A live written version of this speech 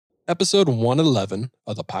Episode 111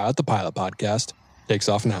 of the Pilot podcast takes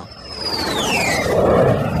off now.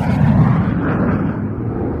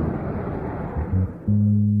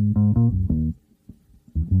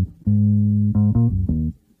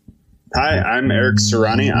 Hi, I'm Eric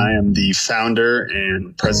Serani. I am the founder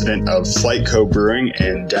and president of FlyteCo Brewing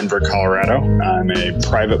in Denver, Colorado. I'm a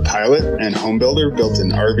private pilot and home builder, built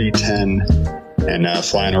an RV-10 and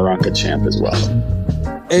flying a Ronca Champ as well.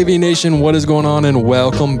 AV Nation, what is going on? And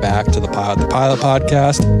welcome back to the Pilot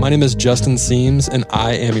podcast. My name is Justin Seams, and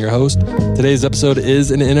I am your host. Today's episode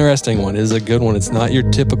is an interesting one. It is a good one. It's not your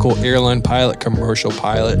typical airline pilot, commercial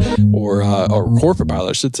pilot, or corporate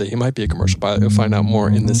pilot, I should say. He might be a commercial pilot. You'll find out more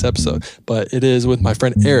in this episode. But it is with my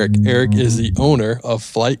friend Eric. Eric is the owner of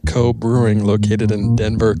FlyteCo Brewing, located in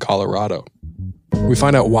Denver, Colorado. We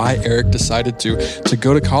find out why Eric decided to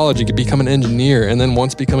go to college and become an engineer, and then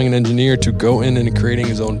once becoming an engineer, to go in and creating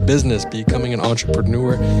his own business, becoming an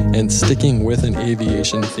entrepreneur, and sticking with an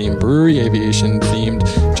aviation-themed brewery,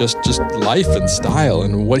 aviation-themed just life and style,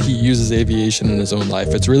 and what he uses aviation in his own life.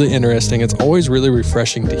 It's really interesting. It's always really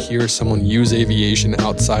refreshing to hear someone use aviation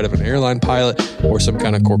outside of an airline pilot or some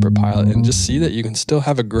kind of corporate pilot, and just see that you can still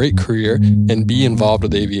have a great career and be involved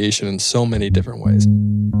with aviation in so many different ways.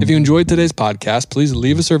 If you enjoyed today's podcast, please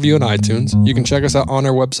leave us a review on iTunes. You can check us out on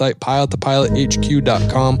our website,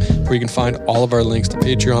 pilotthepilothq.com, where you can find all of our links to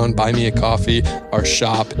Patreon, Buy Me a Coffee, our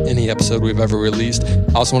shop, any episode we've ever released.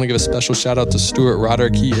 I also want to give a special shout out to Stuart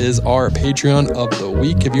Roderick. He is our Patreon of the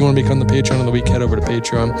week. If you want to become the Patreon of the week, head over to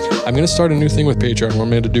Patreon. I'm going to start a new thing with Patreon where I'm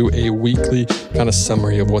going to do a weekly kind of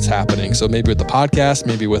summary of what's happening. So maybe with the podcast,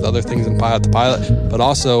 maybe with other things in Pilot the Pilot, but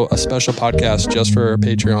also a special podcast just for our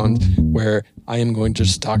Patreons where I am going to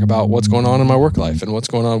just talk about what's going on in my work life and what's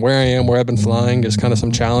going on where I am, where I've been flying, just kind of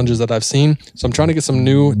some challenges that I've seen. So I'm trying to get some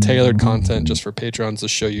new tailored content just for Patrons to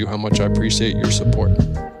show you how much I appreciate your support.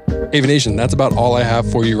 Aviation, that's about all I have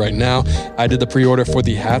for you right now. I did the pre-order for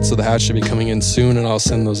the hats, so the hats should be coming in soon, and I'll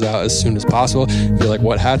send those out as soon as possible. If you're like,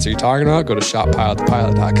 what hats are you talking about? Go to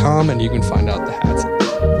shoppilotthepilot.com and you can find out the hats.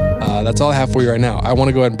 That's all I have for you right now. I want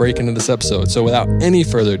to go ahead and break into this episode. So without any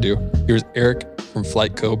further ado, here's Eric from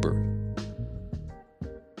FlyteCo Brewing.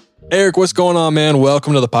 Eric, what's going on, man?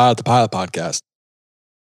 Welcome to the Pilot podcast.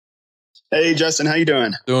 Hey, Justin, how you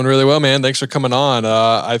doing? Doing really well, man. Thanks for coming on.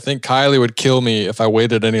 I think Kylie would kill me if I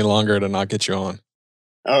waited any longer to not get you on.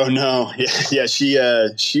 Oh no, yeah.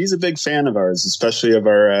 She's a big fan of ours, especially of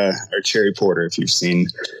our cherry porter. If you've seen,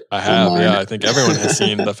 I have. Online. Yeah, I think everyone has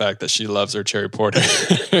seen the fact that she loves her cherry porter,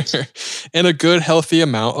 in a good, healthy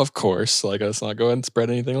amount, of course. Like, let's not go ahead and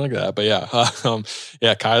spread anything like that. But yeah,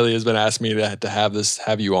 Kylie has been asking me to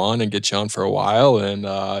have you on and get you on for a while, and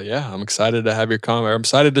I'm excited to have your comment. I'm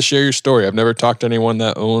excited to share your story. I've never talked to anyone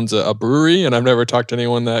that owns a brewery, and I've never talked to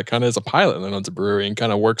anyone that kind of is a pilot and owns a brewery and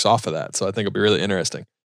kind of works off of that. So I think it'll be really interesting.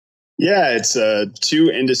 Yeah, it's two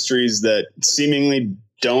industries that seemingly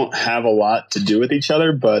don't have a lot to do with each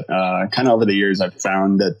other, but kind of over the years, I've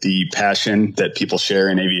found that the passion that people share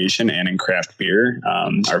in aviation and in craft beer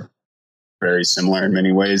are very similar in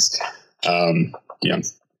many ways.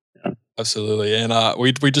 Absolutely. And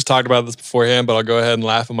we just talked about this beforehand, but I'll go ahead and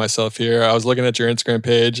laugh at myself here. I was looking at your Instagram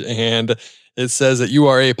page, and it says that you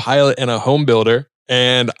are a pilot and a home builder.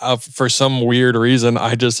 And for some weird reason,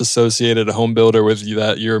 I just associated a home builder with you,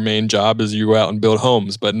 that your main job is you go out and build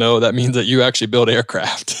homes. But no, that means that you actually build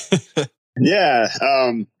aircraft. Yeah.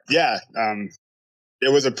 It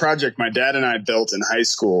was a project my dad and I built in high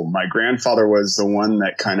school. My grandfather was the one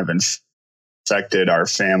that kind of infected our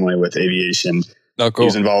family with aviation. Oh, cool. He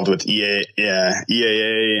was involved with EAA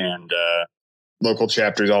and local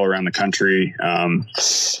chapters all around the country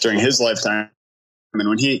during his lifetime. And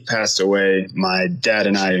when he passed away, my dad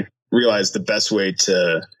and I realized the best way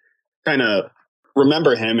to kind of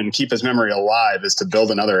remember him and keep his memory alive is to build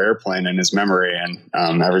another airplane in his memory. And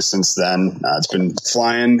ever since then, it's been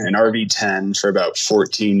flying an RV-10 for about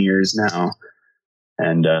 14 years now.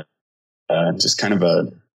 And just kind of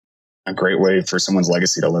a great way for someone's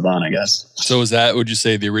legacy to live on, I guess. So would you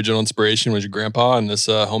say the original inspiration was your grandpa in this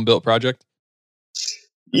home built project?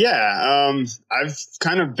 Yeah, I've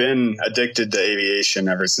kind of been addicted to aviation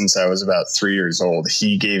ever since I was about 3 years old.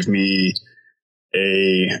 He gave me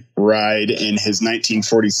a ride in his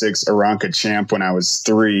 1946 Ronca Champ when I was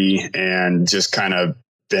 3, and just kind of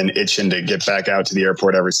been itching to get back out to the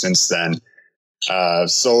airport ever since then.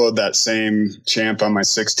 Soloed that same Champ on my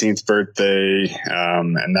 16th birthday,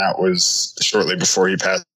 and that was shortly before he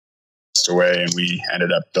passed away, and we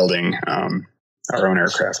ended up building our own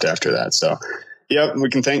aircraft after that. So yeah, we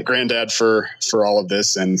can thank Granddad for all of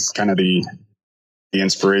this and kind of the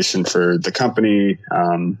inspiration for the company,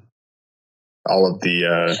 all of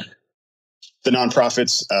the the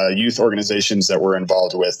nonprofits, youth organizations that we're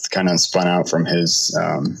involved with kind of spun out from his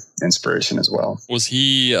inspiration as well. Was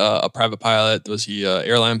he a private pilot? Was he an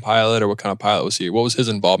airline pilot, or what kind of pilot was he? What was his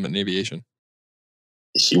involvement in aviation?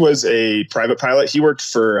 He was a private pilot. He worked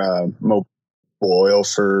for Mobil Oil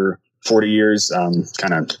for 40 years,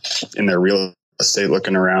 kind of in their real estate,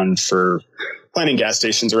 looking around for planning gas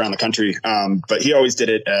stations around the country. But he always did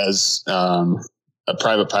it as a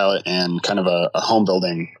private pilot and kind of a home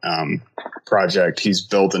building project. He's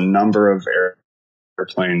built a number of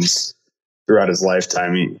airplanes throughout his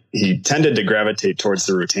lifetime. He tended to gravitate towards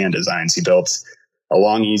the rattan designs. He built a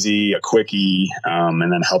Long Easy, a Quickie, and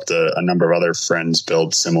then helped a number of other friends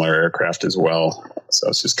build similar aircraft as well. So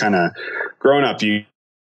it's just kind of growing up, you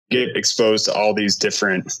get exposed to all these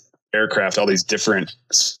different aircraft, all these different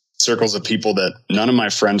circles of people that none of my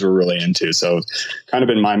friends were really into. So kind of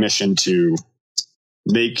been my mission to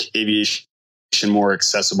make aviation more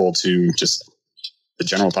accessible to just the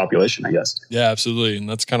general population, I guess. Yeah, absolutely. And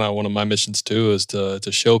that's kind of one of my missions too, is to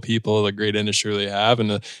show people the great industry they have,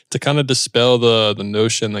 and to kind of dispel the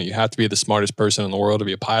notion that you have to be the smartest person in the world to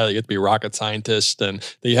be a pilot. You have to be a rocket scientist, and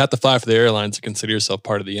that you have to fly for the airlines to consider yourself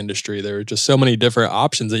part of the industry. There are just so many different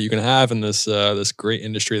options that you can have in this this great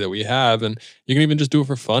industry that we have. And you can even just do it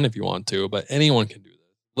for fun if you want to, but anyone can do that.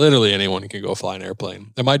 Literally anyone can go fly an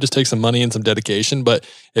airplane. It might just take some money and some dedication, but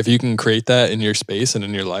if you can create that in your space and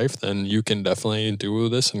in your life, then you can definitely do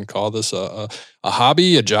this and call this a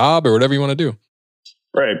hobby, a job, or whatever you want to do.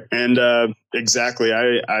 Right. And exactly.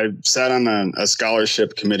 I sat on a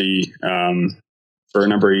scholarship committee for a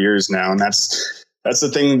number of years now. And that's the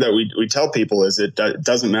thing that we tell people is it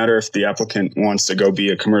doesn't matter if the applicant wants to go be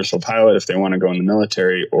a commercial pilot, if they want to go in the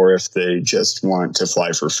military, or if they just want to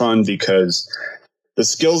fly for fun, because the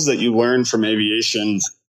skills that you learn from aviation,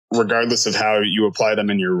 regardless of how you apply them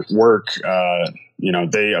in your work,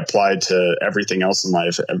 they apply to everything else in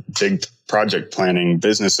life, big project planning,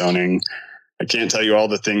 business owning. I can't tell you all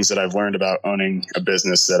the things that I've learned about owning a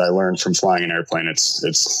business that I learned from flying an airplane.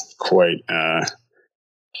 It's quite a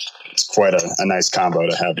nice combo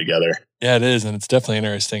to have together. Yeah, it is. And it's definitely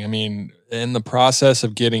interesting. I mean, in the process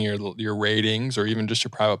of getting your ratings, or even just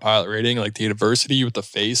your private pilot rating, like the adversity you have to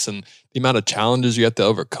face and the amount of challenges you have to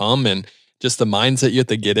overcome, and just the mindset you have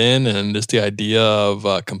to get in, and just the idea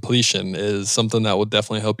of completion is something that will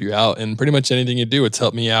definitely help you out in pretty much anything you do. It's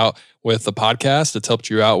helped me out with the podcast. It's helped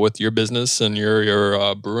you out with your business and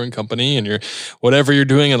your brewing company and your whatever you're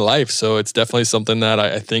doing in life. So it's definitely something that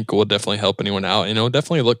I think will definitely help anyone out.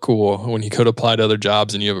 Definitely look cool when you go to apply to other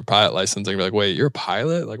jobs and you have a pilot license and you're like, wait, you're a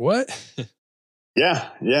pilot? Like what? Yeah.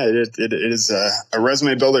 It is a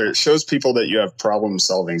resume builder. It shows people that you have problem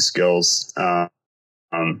solving skills.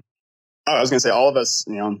 I was going to say, all of us,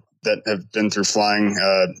 that have been through flying,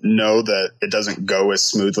 know that it doesn't go as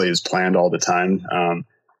smoothly as planned all the time.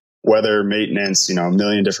 Weather, maintenance, a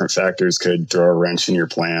million different factors could throw a wrench in your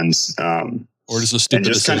plans. Or just a stupid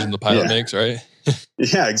decision the pilot makes, right?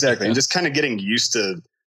 Yeah, exactly. And just kind of getting used to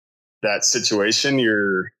that situation.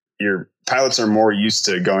 Your pilots are more used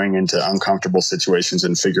to going into uncomfortable situations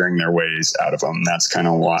and figuring their ways out of them. That's kind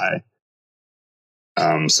of why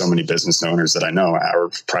so many business owners that I know are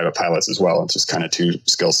private pilots as well. It's just kind of two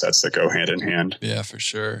skill sets that go hand in hand. Yeah, for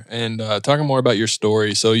sure. And talking more about your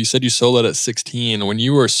story. So you said you soloed at 16. When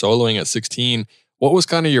you were soloing at 16, what was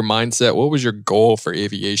kind of your mindset? What was your goal for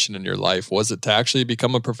aviation in your life? Was it to actually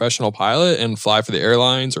become a professional pilot and fly for the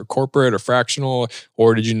airlines or corporate or fractional?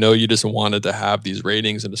 Or did you know you just wanted to have these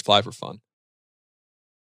ratings and just fly for fun?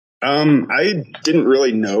 I didn't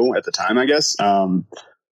really know at the time, I guess.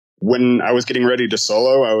 When I was getting ready to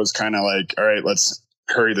solo, I was kind of like, all right, let's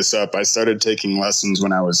hurry this up. I started taking lessons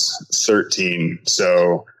when I was 13.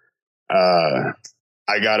 So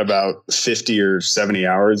I got about 50 or 70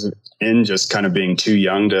 hours in, just kind of being too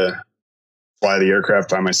young to fly the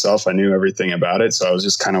aircraft by myself. I knew everything about it. So I was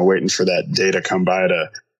just kind of waiting for that day to come by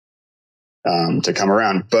to come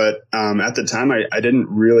around. But at the time, I didn't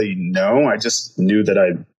really know. I just knew that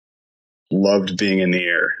I loved being in the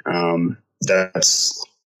air.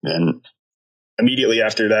 And immediately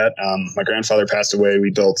after that, my grandfather passed away. We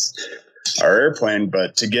built our airplane,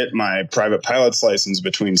 but to get my private pilot's license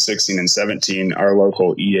between 16 and 17, our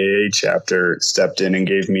local EAA chapter stepped in and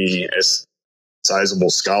gave me a sizable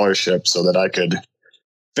scholarship so that I could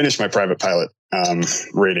finish my private pilot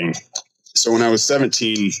rating. So when I was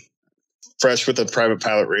 17, fresh with a private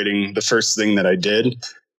pilot rating, the first thing that I did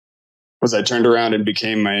was I turned around and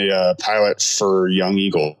became a pilot for Young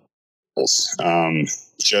Eagles.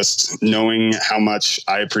 Just knowing how much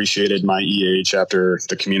I appreciated my EAA chapter,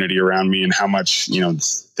 the community around me, and how much,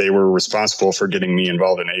 they were responsible for getting me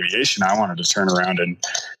involved in aviation, I wanted to turn around and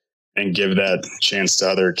give that chance to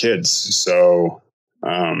other kids. So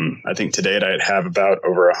I think to date I'd have about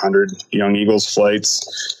over 100 Young Eagles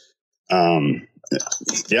flights.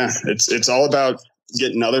 It's all about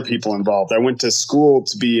getting other people involved. I went to school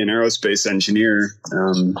to be an aerospace engineer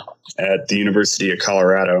at the University of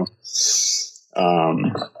Colorado,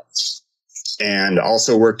 and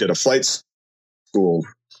also worked at a flight school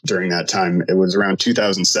during that time. It was around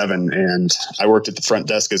 2007, and I worked at the front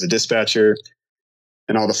desk as a dispatcher,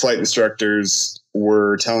 and all the flight instructors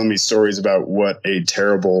were telling me stories about what a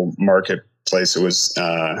terrible marketplace it was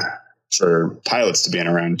for pilots to be in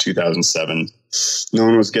around 2007. No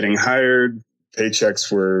one was getting hired.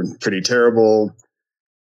 Paychecks were pretty terrible.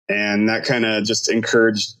 And that kind of just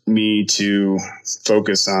encouraged me to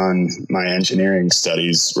focus on my engineering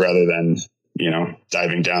studies rather than,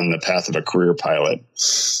 diving down the path of a career pilot.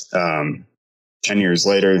 10 years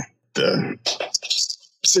later, the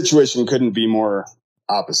situation couldn't be more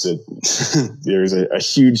opposite. There's a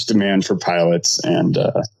huge demand for pilots and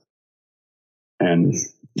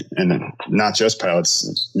not just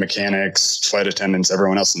pilots, mechanics, flight attendants,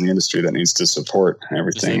 everyone else in the industry that needs to support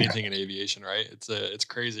everything. Just anything in aviation, right? It's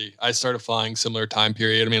crazy. I started flying similar time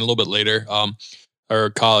period. I mean, a little bit later, or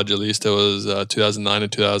college at least. It was 2009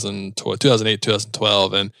 and 2008,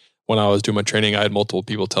 2012. And when I was doing my training, I had multiple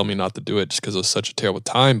people tell me not to do it just because it was such a terrible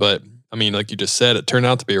time. But I mean, like you just said, it turned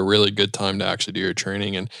out to be a really good time to actually do your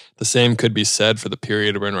training. And the same could be said for the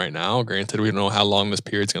period we're in right now. Granted, we don't know how long this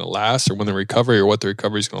period's going to last or when the recovery or what the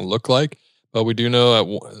recovery is going to look like. But we do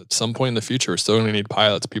know at some point in the future, we're still going to need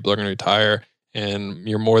pilots. People are going to retire, and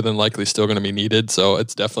you're more than likely still going to be needed. So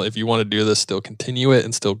it's definitely, if you want to do this, still continue it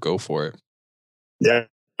and still go for it. Yeah.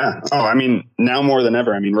 Oh, I mean, now more than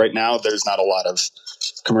ever. I mean, right now, there's not a lot of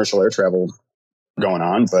commercial air travel going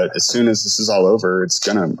on, but as soon as this is all over, it's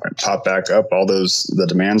going to pop back up. The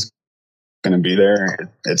demand's going to be there.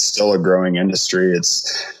 It's still a growing industry.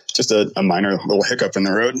 It's just a minor little hiccup in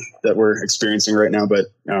the road that we're experiencing right now. But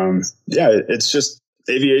it's just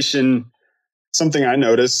aviation. Something I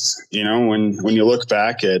noticed, when you look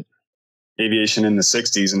back at aviation in the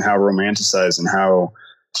 60s and how romanticized and how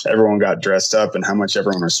everyone got dressed up and how much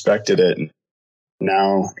everyone respected it. And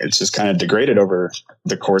now it's just kind of degraded over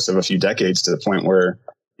the course of a few decades to the point where,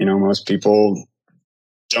 most people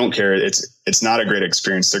don't care. It's not a great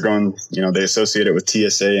experience. They're going, they associate it with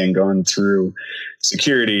TSA and going through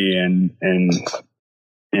security and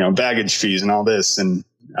baggage fees and all this. And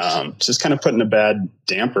just kind of putting a bad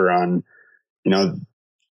damper on,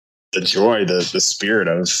 the joy, the spirit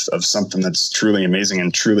of something that's truly amazing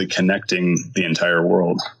and truly connecting the entire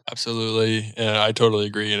world. Absolutely. And I totally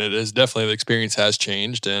agree. And it is definitely, the experience has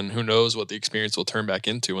changed, and who knows what the experience will turn back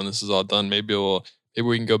into when this is all done. Maybe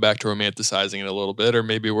we can go back to romanticizing it a little bit, or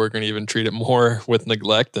maybe we're going to even treat it more with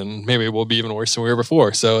neglect, and maybe we'll be even worse than we were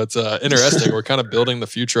before. So it's interesting. We're kind of building the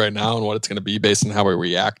future right now and what it's going to be based on how we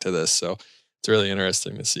react to this. So it's really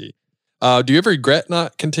interesting to see. Do you ever regret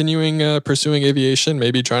not continuing pursuing aviation,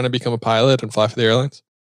 maybe trying to become a pilot and fly for the airlines?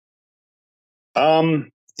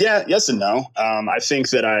 Yeah, yes and no. I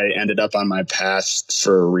think that I ended up on my path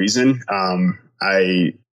for a reason.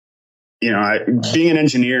 Being an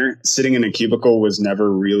engineer, sitting in a cubicle was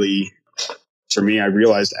never really for me. I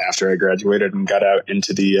realized after I graduated and got out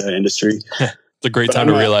into the industry. It's a great time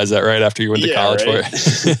to realize that right after you went to college for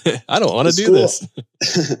it. I don't want to do this.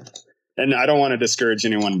 And I don't want to discourage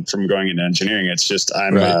anyone from going into engineering. It's just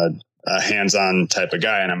I'm a hands-on type of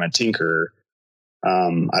guy, and I'm a tinkerer.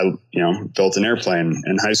 I built an airplane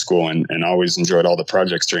in high school and always enjoyed all the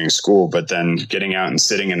projects during school. But then getting out and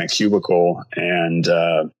sitting in a cubicle and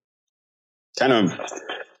kind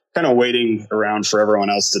of waiting around for everyone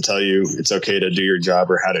else to tell you it's okay to do your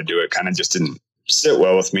job or how to do it kind of just didn't sit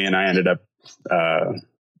well with me. And I ended up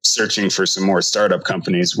searching for some more startup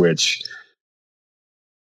companies, which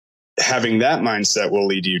having that mindset will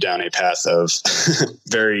lead you down a path of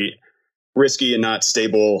very risky and not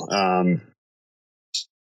stable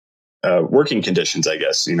working conditions, I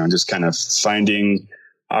guess, just kind of finding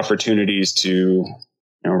opportunities to,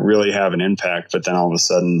 really have an impact. But then all of a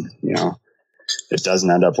sudden, it doesn't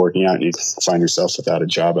end up working out and you find yourself without a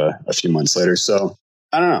job a few months later. So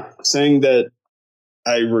I don't know, saying that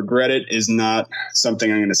I regret it is not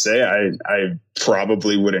something I'm going to say. I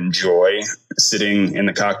probably would enjoy sitting in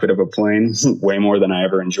the cockpit of a plane way more than I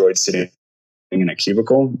ever enjoyed sitting in a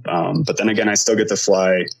cubicle. But then again, I still get to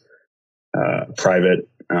fly private.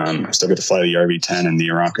 I still get to fly the RV-10 and the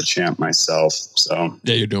Aranca Champ myself. So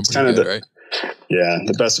yeah, you're doing pretty good, right? Yeah,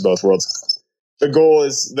 the best of both worlds. The goal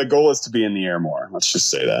is to be in the air more. Let's just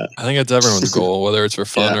say that. I think that's everyone's goal, whether it's for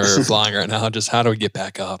fun or flying right now. Just how do we get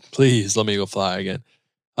back up? Please let me go fly again.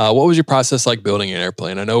 What was your process like building an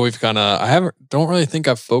airplane? I know we've don't really think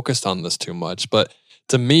I've focused on this too much, but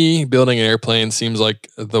to me, building an airplane seems like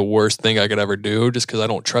the worst thing I could ever do just because I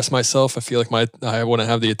don't trust myself. I feel like I wouldn't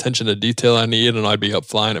have the attention to detail I need, and I'd be up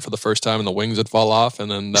flying it for the first time and the wings would fall off,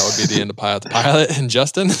 and then that would be the end of Pilot to Pilot and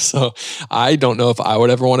Justin. So I don't know if I would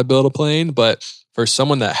ever want to build a plane, but for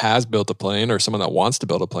someone that has built a plane or someone that wants to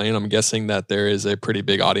build a plane, I'm guessing that there is a pretty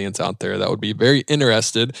big audience out there that would be very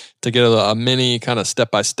interested to get a mini kind of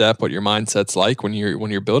step-by-step what your mindset's like when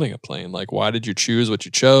you're building a plane. Like, why did you choose what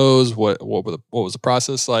you chose? What was the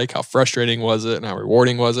process like? How frustrating was it and how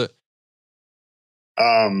rewarding was it?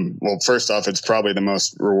 Well, first off, it's probably the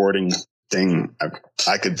most rewarding thing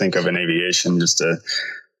I could think of in aviation, just to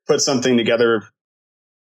put something together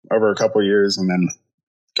over a couple of years and then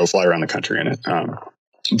go fly around the country in it.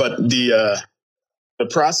 But the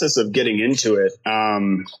process of getting into it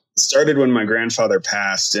started when my grandfather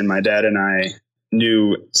passed, and my dad and I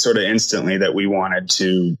knew sort of instantly that we wanted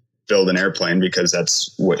to build an airplane because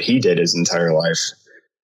that's what he did his entire life.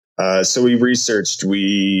 So we researched,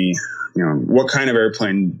 what kind of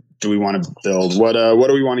airplane do we want to build? What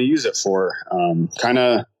do we want to use it for? Kind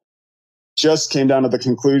of just came down to the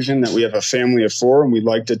conclusion that we have a family of 4 and we'd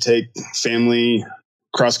like to take family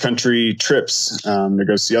cross-country trips to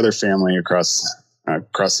go see other family across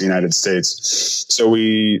the United States. So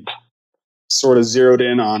we sort of zeroed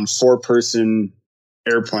in on 4-person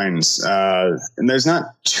airplanes. And there's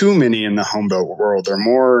not too many in the homebuilt world. They're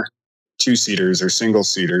more 2-seaters or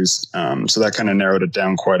single-seaters. So that kind of narrowed it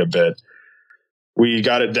down quite a bit. We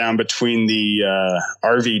got it down between the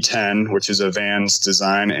RV-10, which is a Vans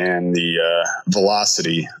design, and the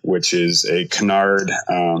Velocity, which is a Canard,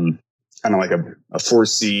 kind of like a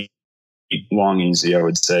 4-seat long easy, I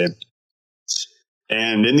would say.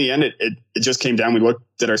 And in the end, it just came down. We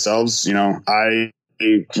looked at ourselves. I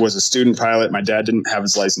was a student pilot. My dad didn't have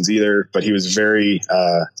his license either, but he was very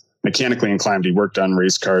mechanically inclined. He worked on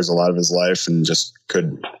race cars a lot of his life and just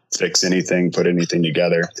could fix anything, put anything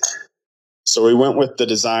together. So we went with the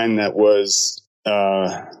design that was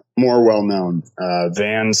more well-known.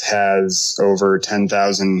 Vans has over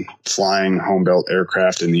 10,000 flying home-built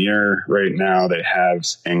aircraft in the air right now. They have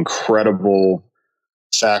incredible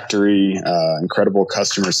factory, incredible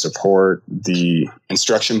customer support. The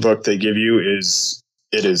instruction book they give you is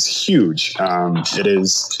huge. It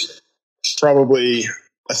is probably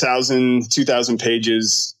 1,000, 2,000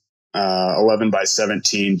 pages, 11 by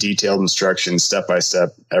 17 detailed instructions, step by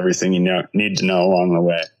step, everything you need to know along the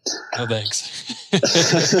way. Oh, thanks.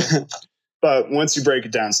 But once you break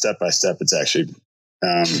it down step by step, it's actually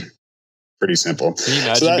pretty simple. Can you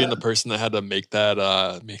imagine being the person that had to make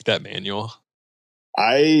that manual?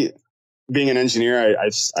 Being an engineer,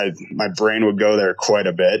 my brain would go there quite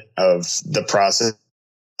a bit of the process.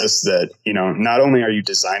 That, not only are you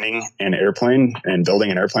designing an airplane and building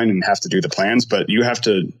an airplane and have to do the plans, but you have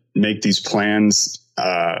to make these plans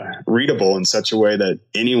readable in such a way that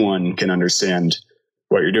anyone can understand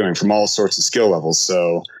what you're doing from all sorts of skill levels.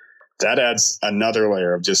 So that adds another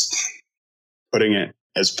layer of just putting it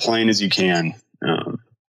as plain as you can.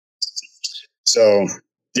 So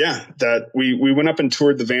yeah, that we went up and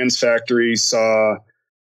toured the Vans factory, saw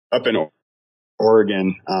up in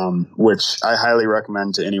Oregon, which I highly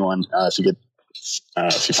recommend to anyone. If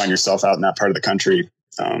you find yourself out in that part of the country,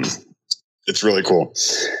 it's really cool.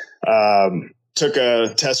 Took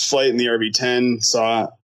a test flight in the RV-10, saw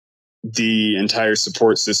the entire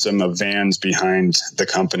support system of Vans behind the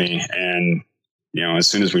company. And, as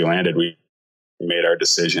soon as we landed, we made our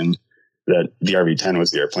decision that the RV-10 was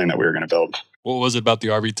the airplane that we were going to build. What was it about the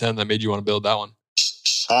RV-10 that made you want to build that one?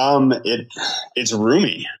 It's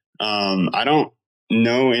roomy. I don't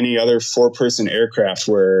know any other 4-person aircraft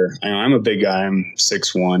where I'm a big guy. I'm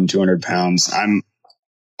 6'1", 200 pounds. I'm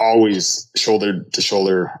always shoulder to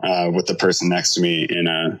shoulder with the person next to me in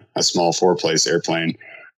a small 4-place airplane.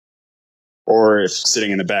 Or if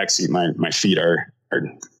sitting in the back seat, my feet are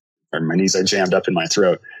my knees are jammed up in my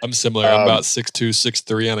throat. I'm similar. I'm about 6'2",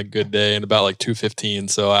 6'3" on a good day and about like 215.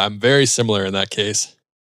 So I'm very similar in that case.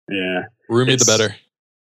 Yeah. Roomy the better.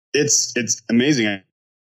 It's amazing.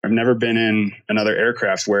 I've never been in another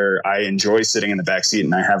aircraft where I enjoy sitting in the back seat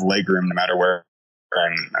and I have leg room no matter where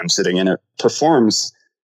I'm sitting in. It performs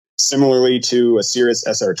similarly to a Cirrus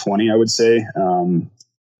SR20, I would say.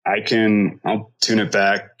 I'll tune it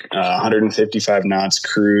back 155 knots,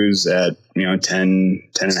 cruise at 10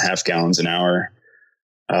 and a half gallons an hour,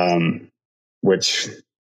 which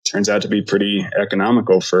turns out to be pretty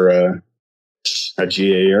economical for a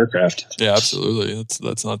GA aircraft. Yeah, absolutely.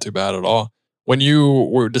 That's not too bad at all. When you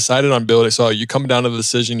were decided on building, so you come down to the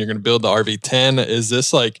decision you're going to build the RV-10. Is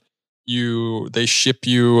this like they ship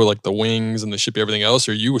you like the wings and they ship you everything else,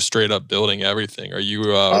 or you were straight up building everything? Are you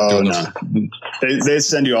doing no. They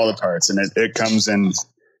send you all the parts, and it comes in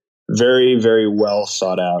very, very well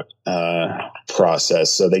thought out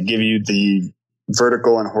process. So they give you the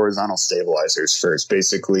vertical and horizontal stabilizers first.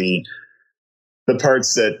 Basically, the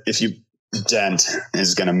parts that if you dent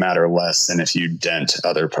is going to matter less than if you dent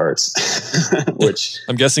other parts. Which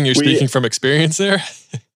I'm guessing you're speaking from experience there.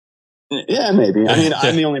 Yeah, maybe. I mean,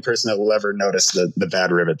 I'm the only person that will ever notice the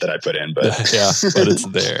bad rivet that I put in, but yeah, but it's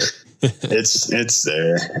there. it's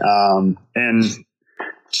there.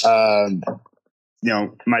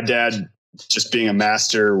 My dad, just being a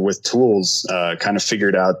master with tools, kind of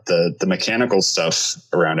figured out the mechanical stuff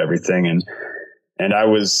around everything, and I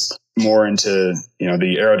was more into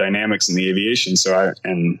the aerodynamics and the aviation,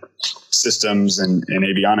 and systems and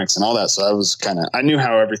avionics and all that. So I knew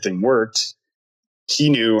how everything worked. He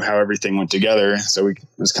knew how everything went together. So it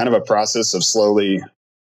was kind of a process of slowly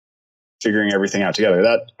figuring everything out together.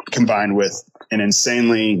 That combined with an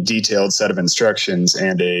insanely detailed set of instructions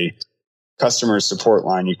and a customer support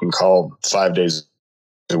line you can call 5 days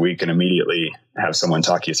a week and immediately have someone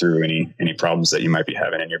talk you through any problems that you might be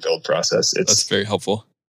having in your build process. That's very helpful.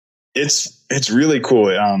 It's really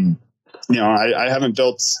cool. I haven't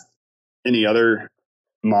built any other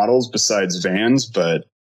models besides vans, but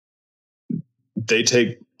they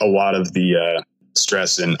take a lot of the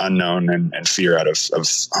stress and unknown and fear out of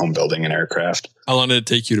home building an aircraft. How long did it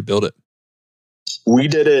take you to build it? We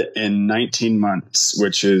did it in 19 months,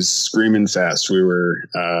 which is screaming fast. We were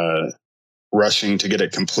rushing to get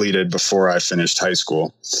it completed before I finished high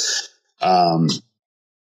school.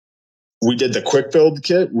 We did the quick build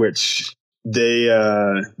kit, which they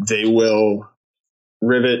will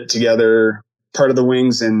rivet together part of the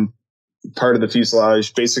wings and part of the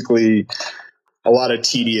fuselage. Basically, a lot of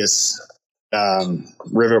tedious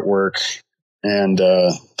rivet work, and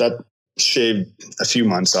that shaved a few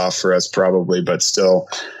months off for us probably, but still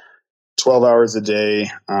 12 hours a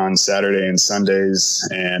day on Saturday and Sundays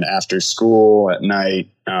and after school at night.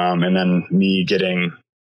 And then me getting,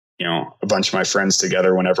 a bunch of my friends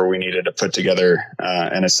together whenever we needed to put together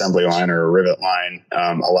an assembly line or a rivet line,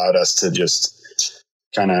 allowed us to just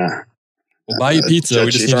kind of we'll buy you pizza.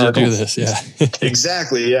 We just need you to do this. Yeah.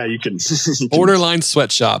 Exactly. Yeah. You can borderline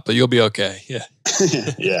sweatshop, but you'll be okay. Yeah.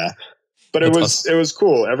 Yeah. But it was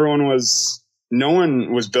cool. No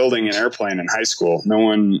one was building an airplane in high school. No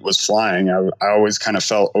one was flying. I always kind of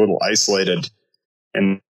felt a little isolated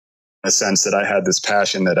in the sense that I had this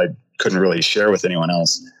passion that I couldn't really share with anyone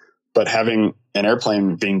else. But having an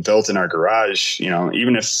airplane being built in our garage,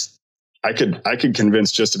 even if I could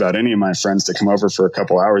convince just about any of my friends to come over for a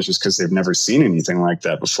couple hours just because they've never seen anything like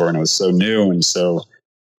that before. And it was so new and so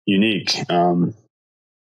unique.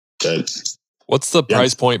 What's the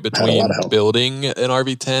price point between building an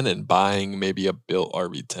RV10 and buying maybe a built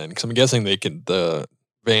RV10? Because I'm guessing the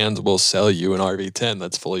vans will sell you an RV10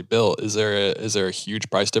 that's fully built. Is there a huge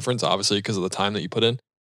price difference, obviously, because of the time that you put in?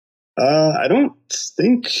 I don't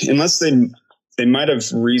think, unless they might have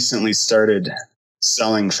recently started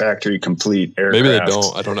selling factory complete aircraft. Maybe they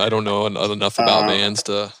don't. I don't know enough about vans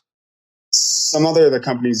to. Some other of the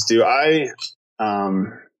companies do.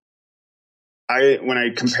 When I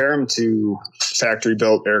compare them to factory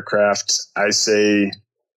built aircraft, I say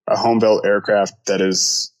a home built aircraft that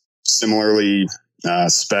is similarly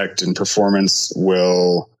spec'd in performance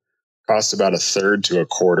will cost about a third to a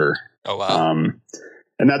quarter. Oh, wow.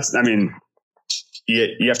 And that's,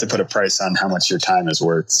 you have to put a price on how much your time is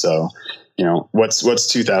worth. So, what's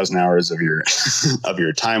 2,000 hours of your, of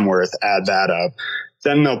your time worth, add that up,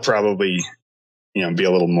 then they'll probably, be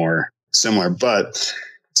a little more similar, but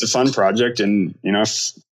it's a fun project. And,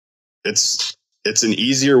 it's an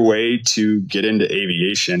easier way to get into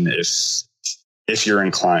aviation if you're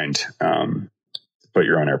inclined, put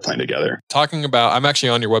your own airplane together. Talking about, I'm actually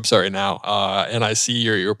on your website right now, and I see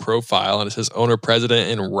your profile, and it says owner, president,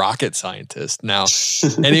 and rocket scientist. Now,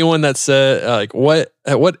 anyone that said what?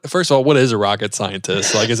 First of all, what is a rocket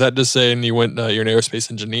scientist? Like, is that just saying you're an aerospace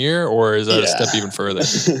engineer, or is that a step even further?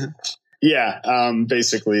 Yeah,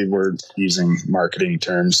 basically, we're using marketing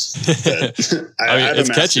terms. It's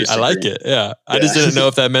catchy. I like it. Yeah. I just didn't know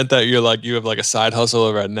if that meant that you have a side hustle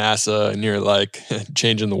over at NASA and you're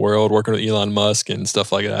changing the world, working with Elon Musk and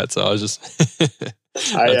stuff like that. So I was just.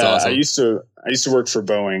 Awesome. I used to work for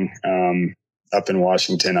Boeing up in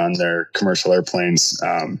Washington on their commercial airplanes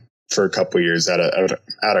for a couple of years out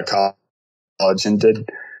of college, and did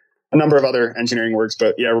a number of other engineering works.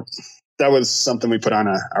 But yeah. That was something we put on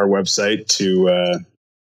our website to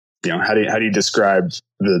how do you describe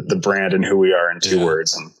the brand and who we are in 2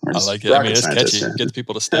 words? And I like it. I mean, it's catchy. It gets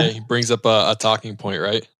people to stay. Brings up a talking point,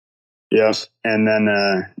 right? Yeah. And then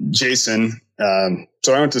Jason.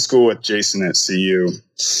 So I went to school with Jason at CU,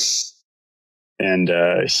 and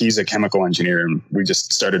he's a chemical engineer, and we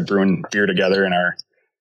just started brewing beer together in our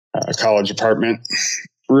college apartment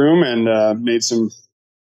room, and made some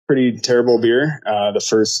pretty terrible beer the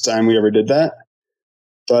first time we ever did that.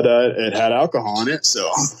 But it had alcohol in it,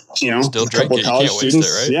 so still a couple of college students,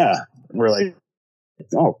 it, right? Yeah, we're like,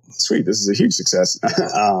 oh, sweet, this is a huge success.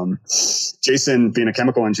 Jason, being a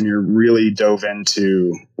chemical engineer, really dove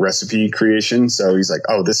into recipe creation. So he's like,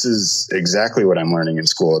 oh, this is exactly what I'm learning in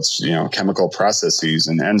school. It's chemical processes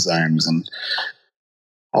and enzymes and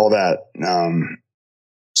all that.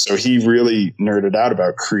 So he really nerded out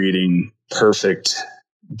about creating perfect,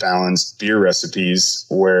 balanced beer recipes,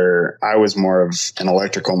 where I was more of an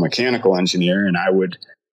electrical mechanical engineer, and I would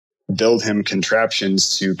build him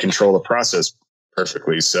contraptions to control the process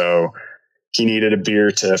perfectly. So he needed a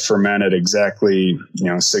beer to ferment at exactly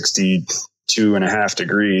 62.5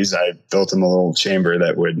 degrees. I built him a little chamber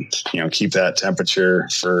that would keep that temperature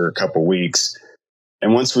for a couple weeks.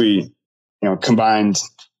 And once we combined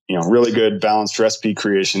really good balanced recipe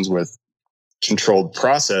creations with controlled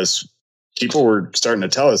process, people were starting to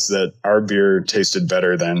tell us that our beer tasted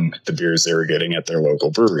better than the beers they were getting at their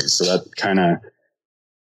local breweries. So that kind of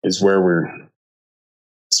is where we're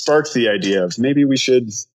sparked the idea of maybe we should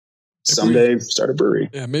someday start a brewery.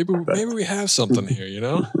 Yeah, maybe we have something here,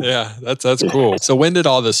 Yeah, that's cool. So when did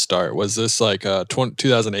all this start? Was this like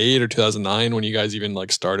 2008 or 2009 when you guys even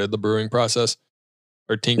like started the brewing process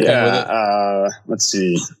or tinkering with it? Let's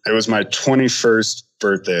see. It was my 21st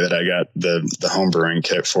birthday that I got the home brewing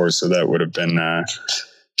kit for, so that would have been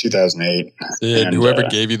 2008. Did whoever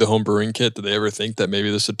gave you the home brewing kit, did they ever think that maybe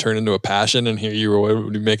this would turn into a passion and here you were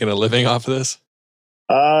making a living off of this?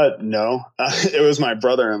 No, it was my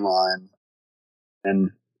brother-in-law,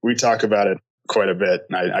 and we talk about it quite a bit.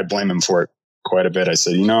 I blame him for it quite a bit. I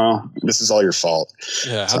said, this is all your fault.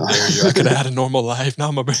 Yeah, how dare you? I could have had a normal life. Now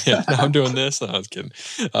I'm doing this. No, I was kidding.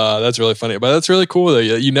 That's really funny, but that's really cool. Though.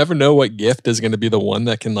 You never know what gift is going to be the one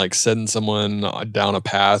that can like send someone down a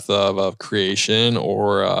path of creation,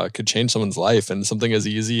 or could change someone's life. And something as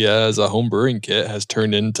easy as a home brewing kit has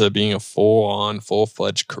turned into being a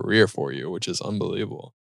full-fledged career for you, which is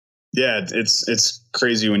unbelievable. Yeah, it's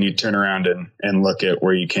crazy when you turn around and look at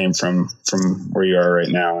where you came from where you are right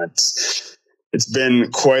now. It's been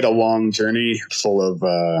quite a long journey, full of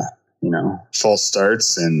false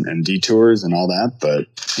starts and detours and all that, but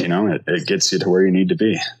it gets you to where you need to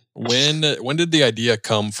be. When did the idea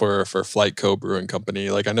come for FlyteCo Brewing Company?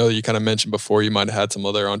 Like, I know you kind of mentioned before you might have had some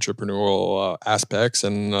other entrepreneurial aspects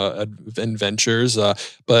and ventures,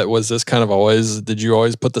 but was this kind of always, did you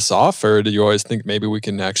always put this off, or did you always think maybe we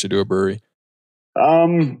can actually do a brewery?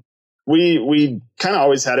 We kind of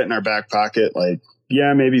always had it in our back pocket. Like,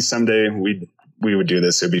 yeah, maybe someday we would do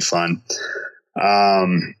this. It'd be fun.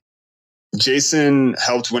 Jason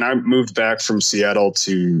helped when I moved back from Seattle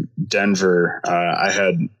to Denver. I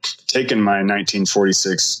had taken my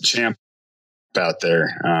 1946 champ out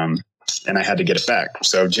there, and I had to get it back.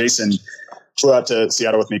 So Jason flew out to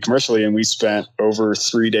Seattle with me commercially, and we spent over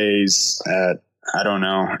 3 days at,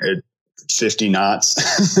 50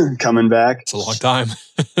 knots coming back. It's a long time.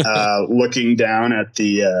 Looking down at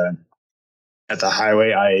the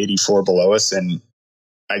highway I-84 below us, and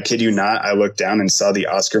I kid you not, I looked down and saw the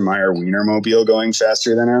Oscar Mayer Wienermobile going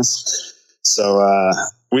faster than us. So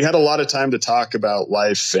we had a lot of time to talk about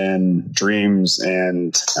life and dreams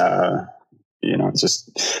and,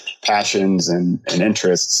 just passions and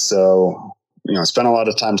interests. So, spent a lot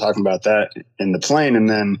of time talking about that in the plane. And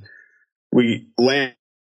then we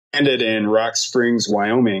landed in Rock Springs,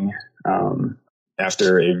 Wyoming,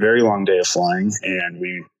 after a very long day of flying. And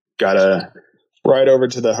we got a ride over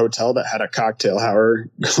to the hotel that had a cocktail hour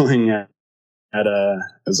going it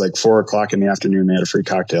was like 4:00 in the afternoon. They had a free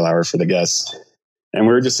cocktail hour for the guests. And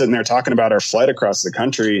we were just sitting there talking about our flight across the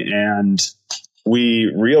country. And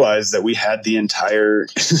we realized that we had the entire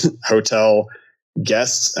hotel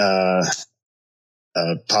guest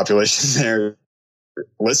population there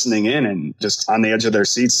listening in and just on the edge of their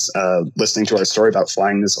seats, listening to our story about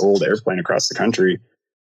flying this old airplane across the country.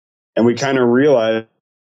 And we kind of realized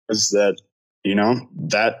that,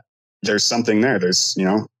 that there's something there. There's,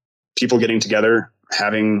 people getting together,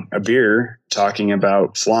 having a beer, talking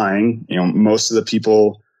about flying. Most of the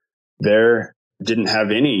people there didn't have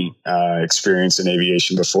any experience in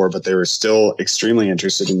aviation before, but they were still extremely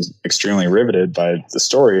interested and extremely riveted by the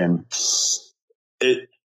story. And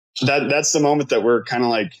that's the moment that we're kind of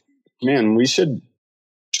like, man, we should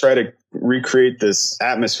try to recreate this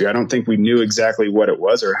atmosphere. I don't think we knew exactly what it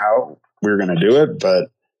was or how we were going to do it, but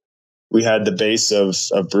we had the base of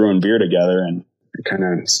brewing beer together, and it kind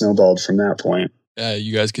of snowballed from that point. Yeah,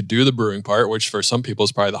 you guys could do the brewing part, which for some people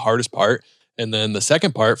is probably the hardest part. And then the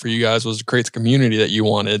second part for you guys was to create the community that you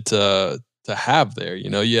wanted to have there. You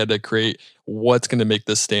know, you had to create what's going to make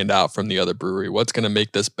this stand out from the other brewery. What's going to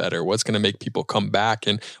make this better? What's going to make people come back?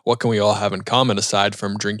 And what can we all have in common aside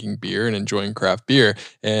from drinking beer and enjoying craft beer?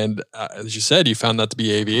 And as you said, you found that to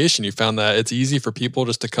be aviation. You found that it's easy for people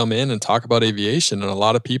just to come in and talk about aviation. And a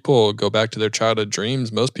lot of people go back to their childhood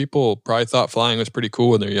dreams. Most people probably thought flying was pretty cool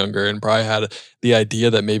when they're younger and probably had the idea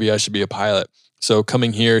that maybe I should be a pilot. So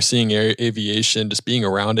coming here, seeing aviation, just being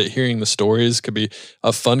around it, hearing the stories could be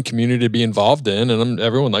a fun community to be involved in. And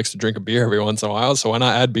everyone likes to drink a beer every once in a while. So why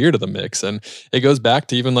not add beer to the mix? And it goes back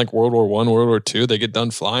to even like World War I, World War II. They get done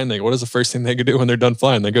flying. What is the first thing they could do when they're done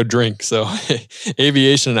flying? They go drink. So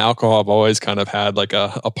aviation and alcohol have always kind of had like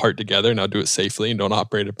a part together. Now do it safely and don't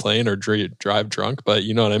operate a plane or drive drunk. But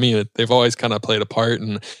you know what I mean? They've always kind of played a part,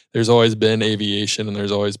 and there's always been aviation, and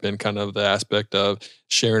there's always been kind of the aspect of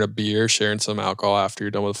sharing a beer, sharing some alcohol after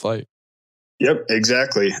you're done with a flight. Yep,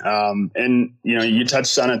 exactly. And, you know, you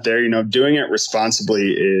touched on it there, you know, doing it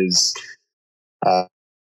responsibly is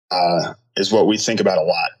what we think about a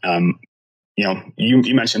lot. You know,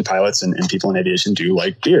 you mentioned pilots and people in aviation do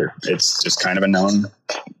like beer. It's just kind of a known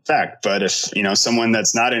fact. But if, you know, someone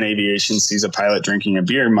that's not in aviation sees a pilot drinking a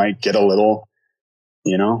beer, might get a little,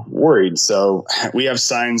 you know, worried. So we have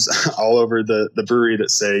signs all over the brewery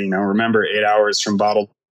that say, you know, remember 8 hours from bottle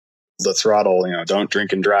to throttle, you know, don't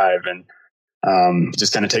drink and drive. And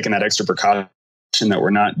just kind of taking that extra precaution that we're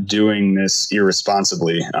not doing this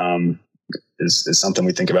irresponsibly is something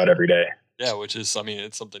we think about every day. Yeah, which is, I mean,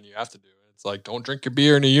 it's something you have to do. It's like, don't drink your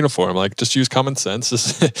beer in a uniform. Like, just use common sense,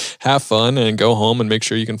 just have fun and go home and make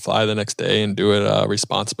sure you can fly the next day and do it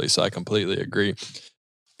responsibly. So I completely agree.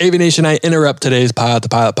 Aviation, I interrupt today's Pilot to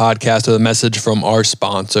Pilot podcast with a message from our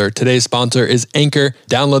sponsor. Today's sponsor is Anchor.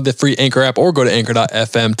 Download the free Anchor app or go to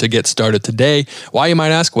anchor.fm to get started today. Why, you might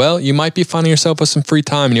ask? Well, you might be finding yourself with some free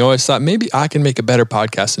time and you always thought, maybe I can make a better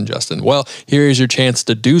podcast than Justin. Well, here is your chance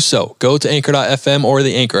to do so. Go to anchor.fm or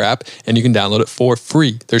the Anchor app and you can download it for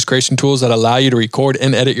free. There's creation tools that allow you to record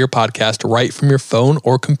and edit your podcast right from your phone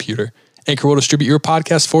or computer. Anchor will distribute your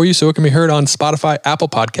podcast for you so it can be heard on Spotify, Apple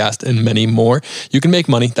Podcast, and many more. You can make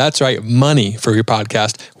money, that's right, money for your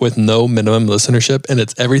podcast with no minimum listenership, and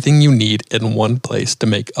it's everything you need in one place to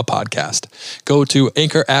make a podcast. Go to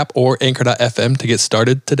Anchor app or anchor.fm to get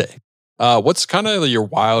started today. What's kind of your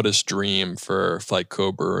wildest dream for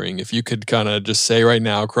FlyteCo Brewing? If you could kind of just say right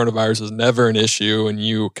now, coronavirus is never an issue and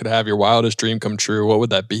you could have your wildest dream come true, what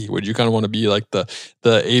would that be? Would you kind of want to be like the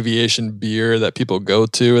aviation beer that people go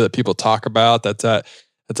to, that people talk about, that's at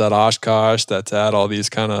Oshkosh, that's at all these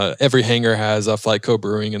kind of, every hangar has a FlyteCo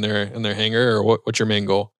Brewing in their hangar, or what's your main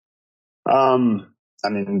goal? I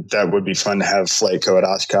mean, that would be fun to have FlyteCo at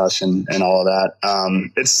Oshkosh and all of that.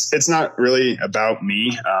 It's not really about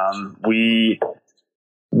me.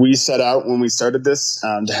 We set out when we started this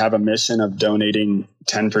to have a mission of donating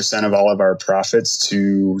 10% of all of our profits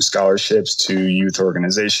to scholarships, to youth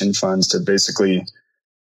organization funds, to basically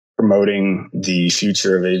promoting the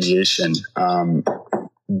future of aviation.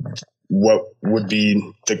 What would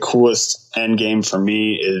be the coolest end game for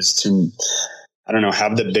me is to, I don't know,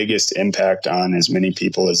 have the biggest impact on as many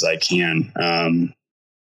people as I can.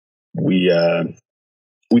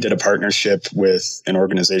 We did a partnership with an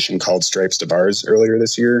organization called Stripes to Bars earlier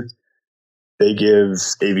this year. They give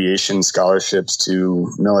aviation scholarships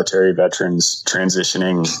to military veterans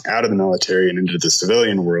transitioning out of the military and into the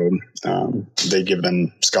civilian world. They give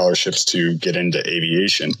them scholarships to get into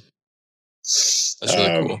aviation. That's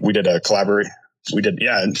really cool. We did a collaboration.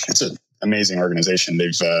 It's an amazing organization.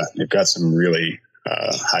 They've got some really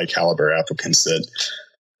high caliber applicants that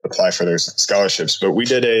apply for their scholarships. But we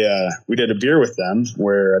did a beer with them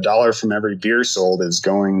where $1 from every beer sold is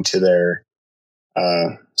going to their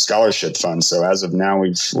scholarship fund. So as of now,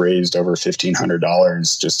 we've raised over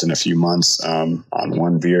 $1,500 just in a few months on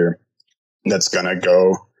one beer. That's going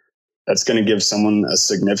to give someone a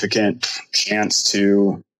significant chance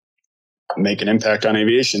to make an impact on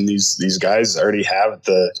aviation. These guys already have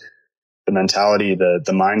the mentality, the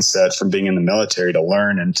mindset from being in the military to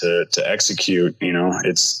learn and to execute. You know,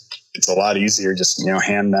 it's a lot easier just, you know,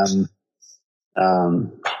 hand them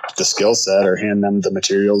the skill set or hand them the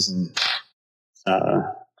materials and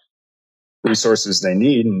resources they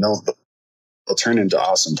need, and they'll turn into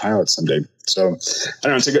awesome pilots someday. So I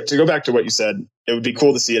don't know, to go back to what you said, it would be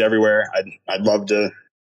cool to see it everywhere. I'd love to,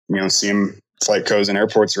 you know, see them FlyteCos in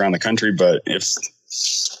airports around the country, but if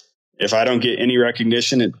if I don't get any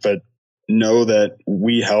recognition, but know that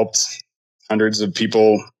we helped hundreds of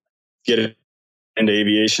people get into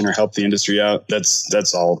aviation or help the industry out.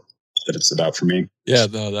 That's all that it's about for me. Yeah,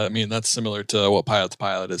 no, I mean, that's similar to what Pilot to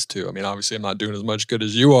Pilot is too. I mean, obviously I'm not doing as much good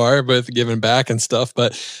as you are with giving back and stuff,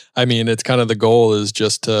 but I mean, it's kind of the goal is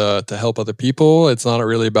just to help other people. It's not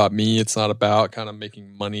really about me. It's not about kind of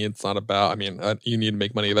making money. It's not about, I mean, you need to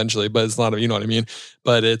make money eventually, but it's not, you know what I mean?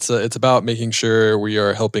 But it's about making sure we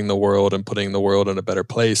are helping the world and putting the world in a better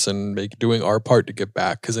place and doing our part to give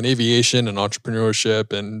back. Because in aviation and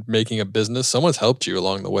entrepreneurship and making a business, someone's helped you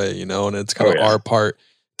along the way, you know, and it's kind of our part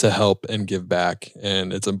to help and give back,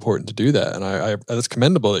 and it's important to do that. And I it's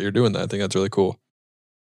commendable that you're doing that. I think that's really cool.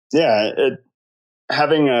 Yeah,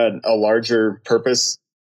 having a larger purpose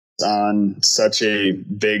on such a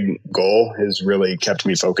big goal has really kept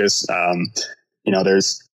me focused.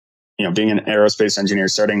 There's being an aerospace engineer,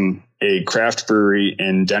 starting a craft brewery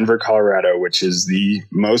in Denver, Colorado, which is the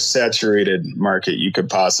most saturated market you could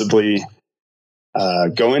possibly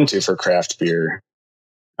go into for craft beer.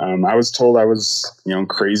 I was told I was,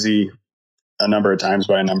 crazy a number of times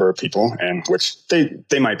by a number of people, and which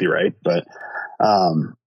they might be right, but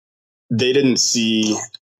they didn't see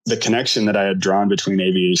the connection that I had drawn between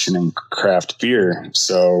aviation and craft beer.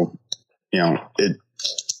 So, it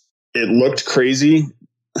looked crazy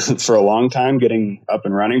for a long time getting up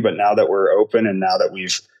and running, but now that we're open and now that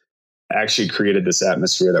we've actually created this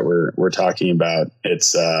atmosphere that we're talking about,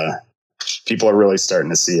 it's people are really starting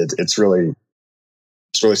to see it. It's really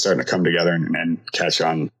starting to come together and catch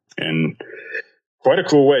on in quite a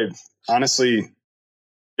cool way. Honestly,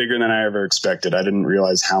 bigger than I ever expected. I didn't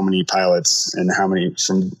realize how many pilots and how many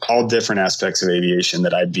from all different aspects of aviation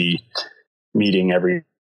that I'd be meeting every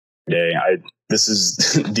day. This is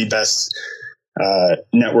the best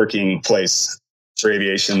networking place for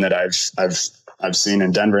aviation that I've seen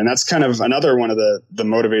in Denver, and that's kind of another one of the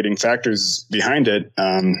motivating factors behind it.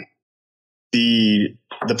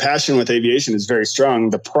 The passion with aviation is very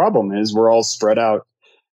strong. The problem is we're all spread out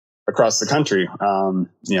across the country.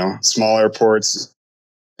 Small airports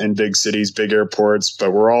in big cities, big airports,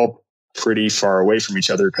 but we're all pretty far away from each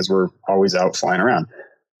other because we're always out flying around.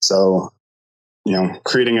 So,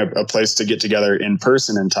 creating a place to get together in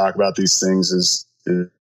person and talk about these things is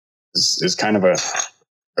kind of a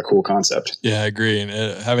cool concept. Yeah, I agree. And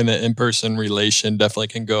having that in-person relation definitely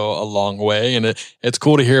can go a long way. And it's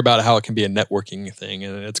cool to hear about how it can be a networking thing.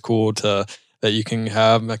 And it's cool that you can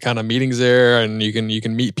have kind of meetings there, and you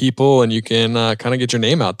can meet people, and you can kind of get your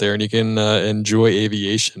name out there, and you can enjoy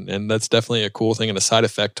aviation. And that's definitely a cool thing and a side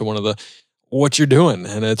effect to what you're doing.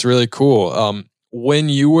 And it's really cool. When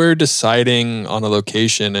you were deciding on a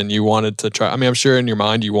location and you wanted to try, I mean, I'm sure in your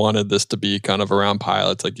mind you wanted this to be kind of around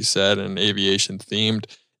pilots, like you said, and aviation themed.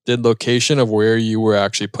 Did location of where you were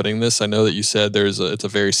actually putting this? I know that you said it's a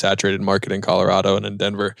very saturated market in Colorado and in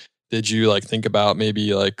Denver. Did you think about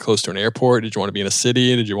maybe close to an airport? Did you want to be in a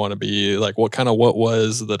city? Did you want to be what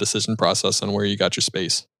was the decision process on where you got your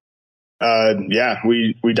space? Yeah,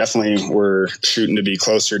 we definitely were shooting to be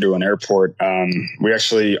closer to an airport. We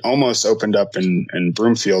actually almost opened up in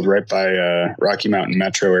Broomfield, right by Rocky Mountain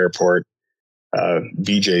Metro Airport,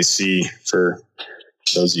 BJC for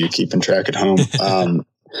those of you keeping track at home.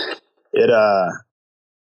 It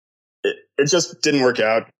just didn't work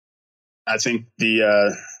out. I think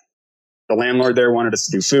the landlord there wanted us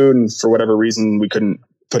to do food, and for whatever reason, we couldn't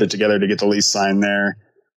put it together to get the lease signed there.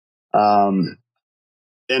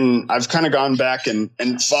 And I've kind of gone back and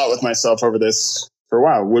fought with myself over this for a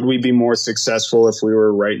while. Would we be more successful if we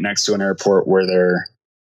were right next to an airport where there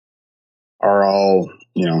are all,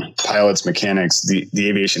 pilots, mechanics, the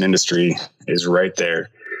aviation industry is right there?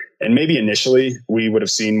 And maybe initially we would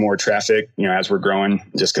have seen more traffic, as we're growing,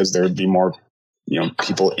 just because there would be more,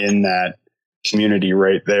 people in that community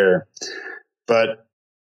right there. But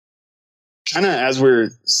kind of as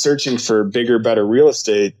we're searching for bigger, better real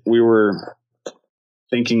estate, we were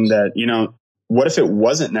thinking that, what if it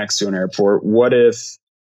wasn't next to an airport? What if,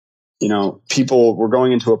 people were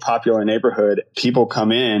going into a popular neighborhood, people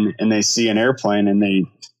come in and they see an airplane and they,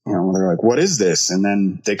 they're like, what is this? And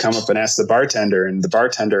then they come up and ask the bartender, and the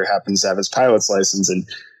bartender happens to have his pilot's license, and,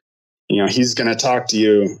 he's going to talk to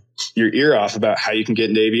you, your ear off about how you can get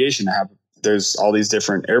into aviation. There's all these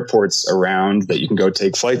different airports around that you can go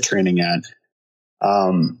take flight training at.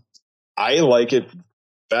 I like it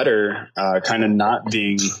better, kind of not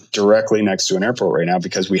being directly next to an airport right now,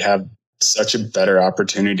 because we have such a better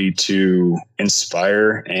opportunity to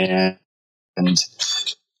inspire and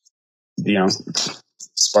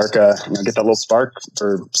spark get that little spark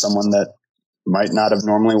for someone that might not have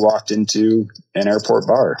normally walked into an airport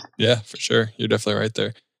bar. Yeah, for sure. You're definitely right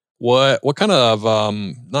there. What kind of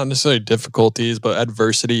not necessarily difficulties, but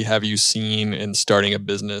adversity have you seen in starting a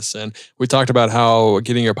business? And we talked about how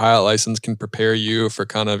getting your pilot license can prepare you for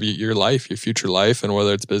kind of your life, your future life, and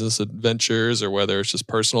whether it's business adventures or whether it's just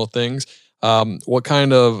personal things. What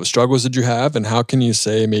kind of struggles did you have, and how can you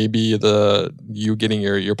say maybe you getting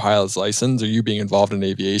your pilot's license or you being involved in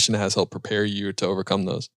aviation has helped prepare you to overcome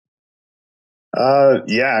those?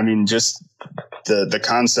 Yeah, I mean, just the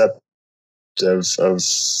concept of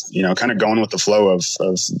kind of going with the flow of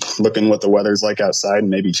looking what the weather's like outside and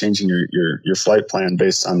maybe changing your flight plan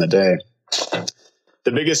based on the day.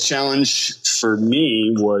 The biggest challenge for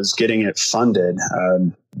me was getting it funded.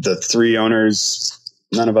 The three owners,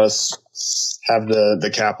 none of us have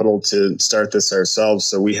the capital to start this ourselves,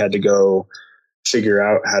 so we had to go figure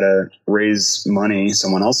out how to raise money,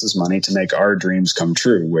 someone else's money, to make our dreams come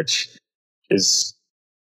true, which is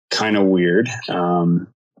kind of weird.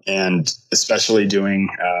 And especially doing,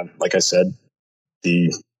 like I said,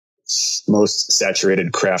 the most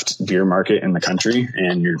saturated craft beer market in the country,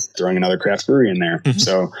 and you're throwing another craft brewery in there.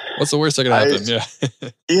 So what's the worst that could happen? Yeah.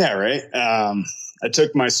 Yeah, right. I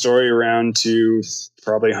took my story around to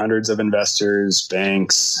probably hundreds of investors,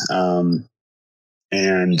 banks, and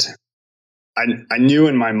I knew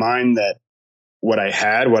in my mind that what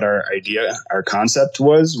our idea, our concept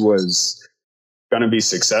was going to be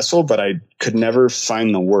successful, but I could never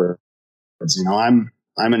find the words. I'm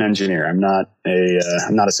an engineer. I'm not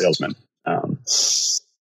a salesman.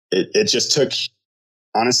 It just took,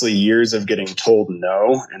 honestly, years of getting told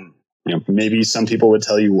no. And, maybe some people would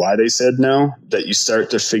tell you why they said no, that you start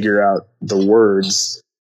to figure out the words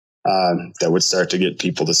that would start to get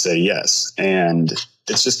people to say yes. And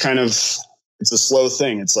it's just it's a slow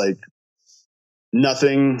thing. It's like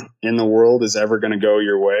nothing in the world is ever going to go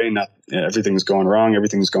your way. Everything's going wrong.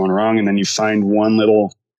 And then you find one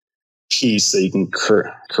little piece that you can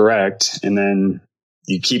correct. And then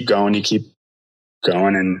you keep going,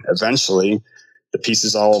 and eventually the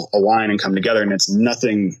pieces all align and come together, and it's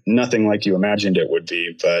nothing like you imagined it would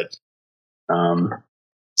be, but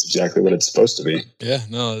it's exactly what it's supposed to be. Yeah,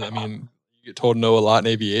 no, I mean, you get told no a lot in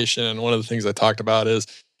aviation, and one of the things I talked about is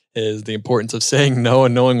the importance of saying no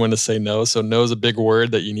and knowing when to say no. So no is a big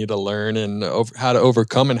word that you need to learn and how to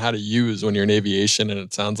overcome and how to use when you're in aviation. And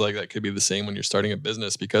it sounds like that could be the same when you're starting a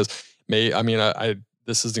business, because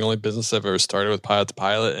this is the only business I've ever started with pilot to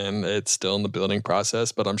pilot, and it's still in the building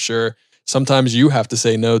process, but I'm sure sometimes you have to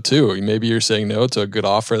say no too. Maybe you're saying no to a good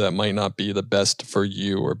offer that might not be the best for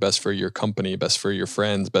you or best for your company, best for your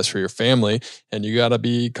friends, best for your family. And you got to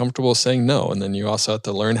be comfortable saying no. And then you also have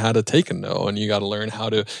to learn how to take a no. And you got to learn how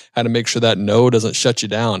to make sure that no doesn't shut you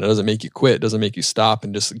down. It doesn't make you quit. It doesn't make you stop,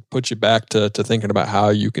 and just put you back to thinking about how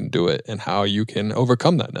you can do it and how you can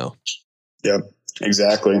overcome that no. Yep,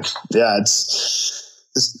 exactly. Yeah, it's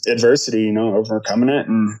just adversity, overcoming it.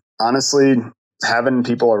 And honestly, having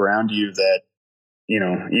people around you that,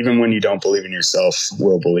 even when you don't believe in yourself,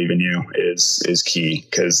 will believe in you is key.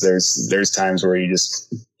 Because there's times where you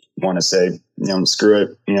just want to say, screw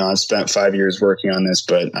it. I've spent 5 years working on this,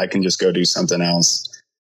 but I can just go do something else.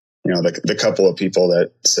 The couple of people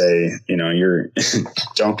that say, you're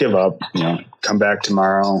don't give up, come back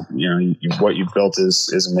tomorrow. What you've built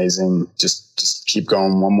is amazing. Just keep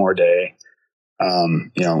going one more day.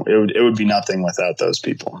 It would be nothing without those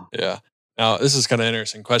people. Yeah. Now, this is kind of an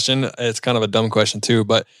interesting question. It's kind of a dumb question too,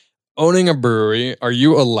 but owning a brewery, are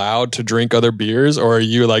you allowed to drink other beers, or are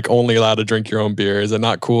you like only allowed to drink your own beer? Is it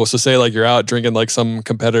not cool? So say like you're out drinking like some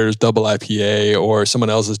competitor's double IPA or someone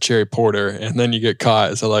else's cherry porter, and then you get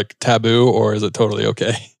caught. Is it like taboo, or is it totally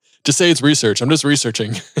okay? Just say it's research. I'm just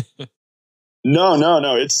researching. No.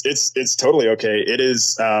 It's totally okay. It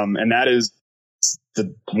is. And that is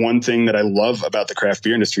the one thing that I love about the craft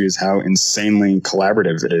beer industry, is how insanely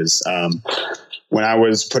collaborative it is. When I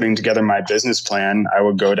was putting together my business plan, I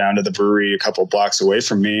would go down to the brewery a couple blocks away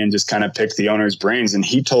from me and just kind of pick the owner's brains. And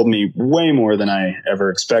he told me way more than I ever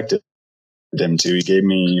expected him to. He gave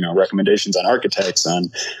me, recommendations on architects,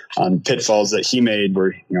 on pitfalls that he made,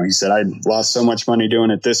 where, he said, I lost so much money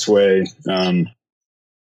doing it this way. Brew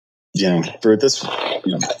it this way.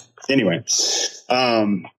 Anyway,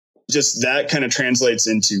 just that kind of translates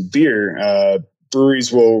into beer.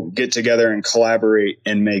 Breweries will get together and collaborate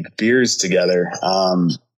and make beers together,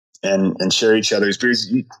 and share each other's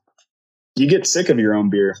beers. You get sick of your own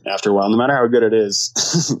beer after a while, no matter how good it is.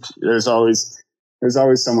 There's always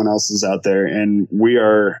someone else's out there, and we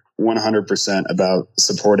are 100% about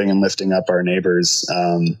supporting and lifting up our neighbors.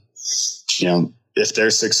 If they're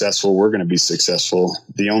successful, we're going to be successful.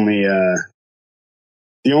 The only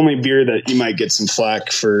The only beer that you might get some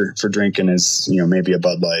flack for drinking is, maybe a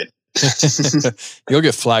Bud Light. You'll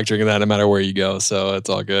get flack drinking that no matter where you go. So it's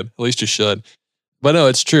all good. At least you should. But no,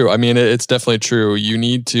 it's true. I mean, it's definitely true. You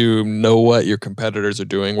need to know what your competitors are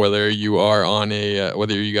doing, whether you are on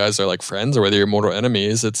whether you guys are like friends or whether you're mortal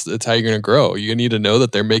enemies. It's how you're going to grow. You need to know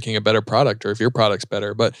that they're making a better product or if your product's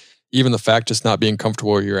better. But even the fact just not being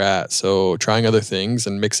comfortable where you're at. So trying other things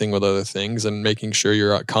and mixing with other things and making sure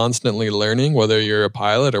you're constantly learning, whether you're a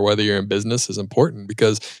pilot or whether you're in business, is important,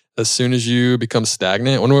 because as soon as you become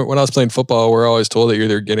stagnant, when I was playing football, we're always told that you're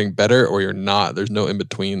either getting better or you're not. There's no in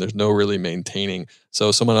between. There's no really maintaining.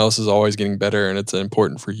 So someone else is always getting better, and it's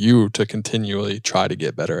important for you to continually try to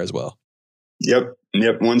get better as well. Yep.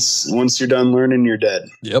 Once you're done learning, you're dead.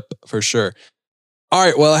 Yep, for sure. All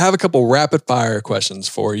right, well, I have a couple rapid fire questions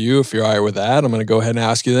for you. If you're all right with that, I'm going to go ahead and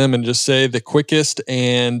ask you them and just say the quickest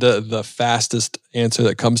and the fastest answer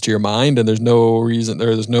that comes to your mind. And there's no reason,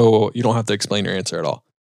 you don't have to explain your answer at all.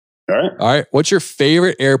 All right. All right. What's your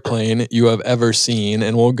favorite airplane you have ever seen?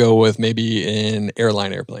 And we'll go with maybe an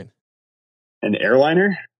airplane. An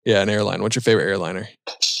airliner? Yeah, an airline. What's your favorite airliner?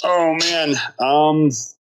 Oh, man.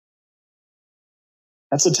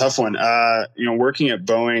 That's a tough one. Working at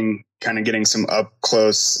Boeing, kind of getting some up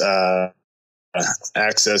close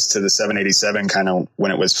access to the 787, kind of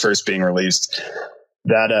when it was first being released.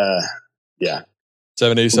 That, yeah.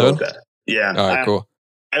 787? Yeah. All right, cool.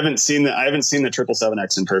 I haven't seen the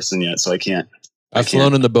 777X in person yet, so I can't. I've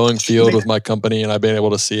flown in the Boeing field with my company, and I've been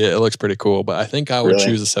able to see it. It looks pretty cool, but I think I would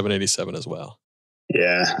choose a 787 as well.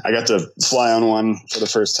 Yeah, I got to fly on one for the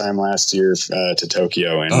first time last year to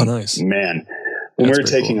Tokyo, and nice. Man, when we were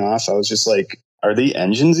taking off, I was just like, "Are the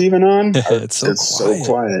engines even on?" It's so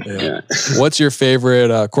quiet. Yeah. What's your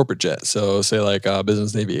favorite corporate jet? So, say like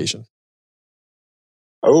business and aviation.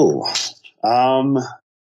 Oh, I'm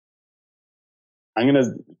going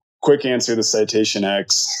to quick answer the Citation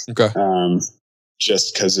X. Okay.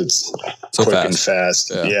 Just because it's so quick fast. And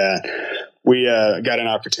fast. Yeah. We got an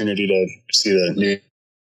opportunity to see the new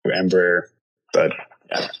Embraer, but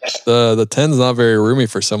yeah. The 10's not very roomy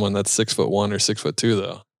for someone that's 6'1" or 6'2",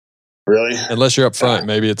 though. Really? Unless you're up front,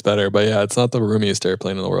 maybe it's better. But yeah, it's not the roomiest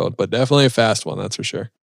airplane in the world, but definitely a fast one, that's for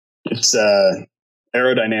sure. It's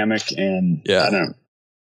aerodynamic and I don't know.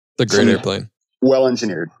 It's a great airplane. Well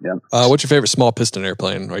engineered. Yeah. What's your favorite small piston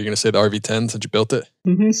airplane? Are you going to say the RV-10 since you built it?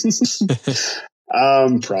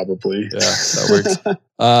 Probably. Yeah, that works.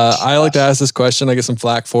 I like to ask this question. I get some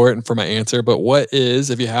flack for it and for my answer, but what is,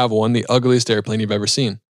 if you have one, the ugliest airplane you've ever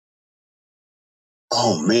seen?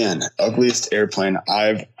 Oh man, ugliest airplane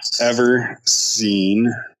I've ever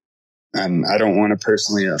seen. And I don't want to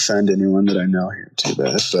personally offend anyone that I know here too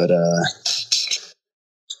bad, but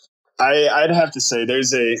I'd have to say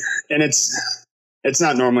and it's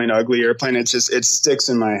not normally an ugly airplane. It's just, it sticks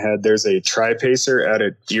in my head. There's a Tri-Pacer out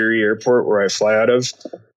at Erie Airport where I fly out of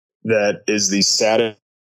that is the saddest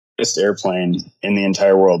airplane in the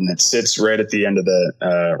entire world. And it sits right at the end of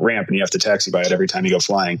the ramp, and you have to taxi by it every time you go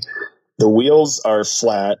flying. The wheels are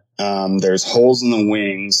flat. There's holes in the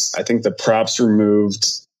wings. I think the props removed.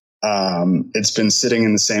 It's been sitting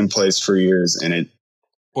in the same place for years, and it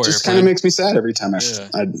just kind of makes me sad every time I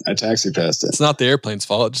taxi past it. It's not the airplane's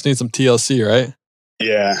fault. It just needs some TLC, right?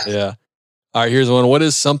 Yeah. Yeah. All right, here's one. What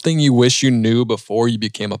is something you wish you knew before you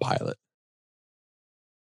became a pilot?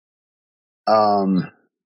 I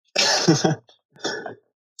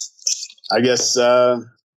guess time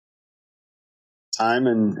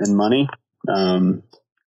and money,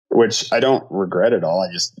 which I don't regret at all.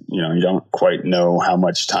 I just, you don't quite know how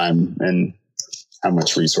much time and how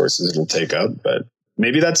much resources it'll take up, but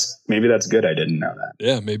maybe that's good. I didn't know that.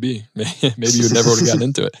 Yeah, maybe you never would have gotten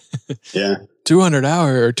into it. Yeah. 200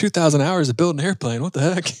 hours or 2,000 hours to build an airplane. What the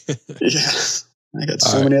heck? Yeah. I got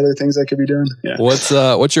so many other things I could be doing. Yeah.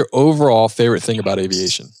 What's your overall favorite thing about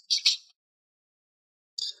aviation?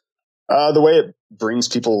 The way it brings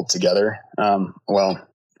people together.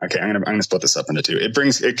 Okay, I'm gonna split this up into two.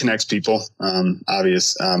 It connects people,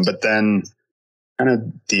 obvious. But then kind of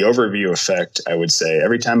the overview effect, I would say.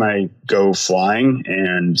 Every time I go flying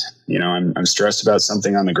and, I'm stressed about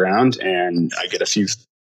something on the ground and I get a few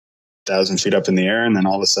thousand feet up in the air, and then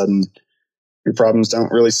all of a sudden your problems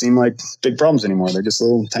don't really seem like big problems anymore. They're just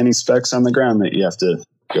little tiny specks on the ground that you have to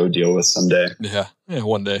go deal with someday. Yeah,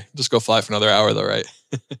 one day. Just go fly for another hour though, right?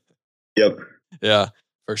 Yep. Yeah,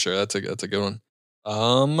 for sure. That's a good one.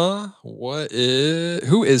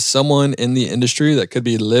 Who is someone in the industry that could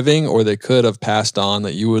be living or they could have passed on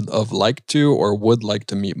that you would have liked to or would like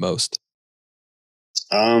to meet most?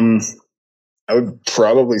 I would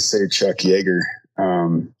probably say Chuck Yeager.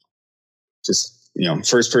 Just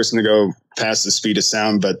first person to go past the speed of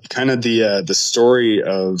sound, but kind of the story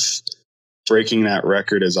of breaking that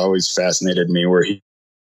record has always fascinated me, where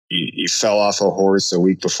he fell off a horse a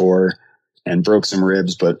week before and broke some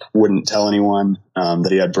ribs, but wouldn't tell anyone that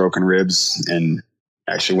he had broken ribs, and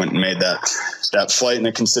actually went and made that flight in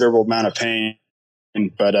a considerable amount of pain,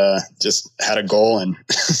 but just had a goal and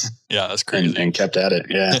yeah, that's crazy, and kept at it.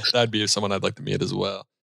 Yeah, that'd be someone I'd like to meet as well.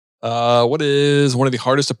 What is one of the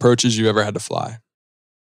hardest approaches you ever had to fly?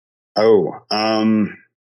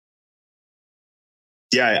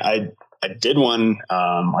 Yeah, I did one.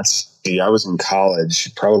 Let's see, I was in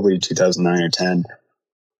college, probably 2009 or 10.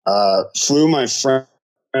 Flew my friend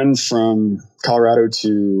from Colorado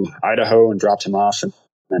to Idaho and dropped him off, and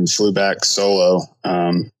then flew back solo.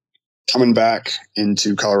 Coming back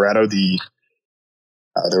into Colorado,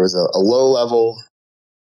 there was a low level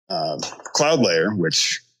cloud layer,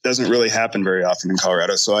 which doesn't really happen very often in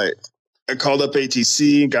Colorado. So I called up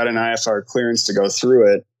ATC, got an IFR clearance to go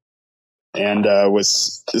through it, and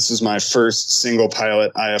this was my first single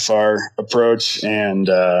pilot IFR approach, and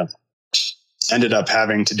ended up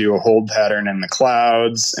having to do a hold pattern in the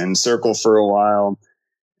clouds and circle for a while.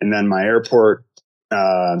 And then my airport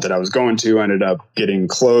that I was going to ended up getting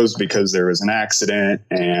closed because there was an accident,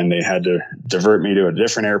 and they had to divert me to a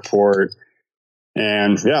different airport.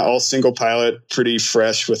 And yeah, all single pilot, pretty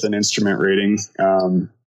fresh with an instrument rating. And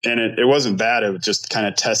it wasn't bad. It just kind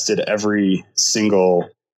of tested every single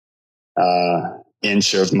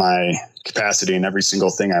inch of my capacity and every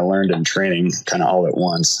single thing I learned in training kind of all at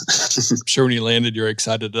once. I'm sure when you landed, you're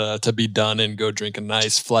excited to be done and go drink a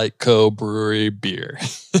nice FlyteCo brewery beer.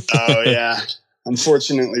 Oh yeah.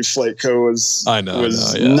 Unfortunately, FlyteCo was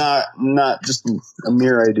not just a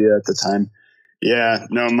mere idea at the time. Yeah,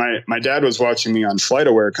 no, my dad was watching me on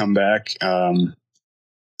FlightAware come back,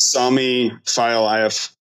 saw me file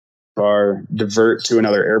IFR, divert to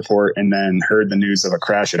another airport, and then heard the news of a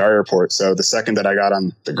crash at our airport. So the second that I got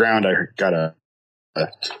on the ground, I got a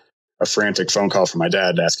frantic phone call from my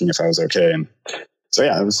dad asking if I was okay. And so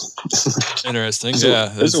yeah, it was interesting.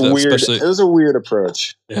 It was a weird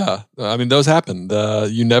approach. Yeah, I mean, those happen.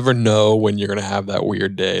 You never know when you're going to have that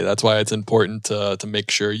weird day. That's why it's important to make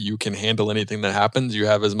sure you can handle anything that happens. You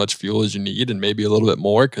have as much fuel as you need, and maybe a little bit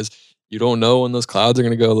more, because you don't know when those clouds are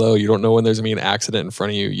going to go low. You don't know when there's going to be an accident in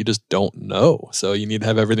front of you. You just don't know. So you need to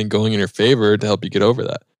have everything going in your favor to help you get over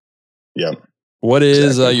that. Yep. What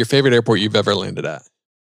is your favorite airport you've ever landed at?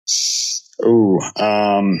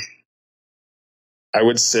 I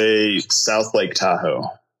would say South Lake Tahoe.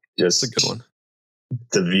 That's a good one.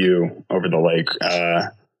 The view over the lake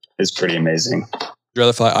is pretty amazing. Would you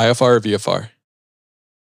rather fly IFR or VFR?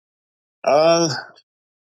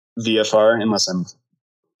 VFR, unless I'm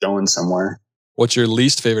going somewhere. What's your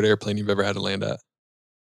least favorite airplane you've ever had to land at?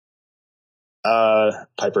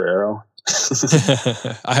 Piper Arrow.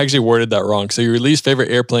 I actually worded that wrong. So your least favorite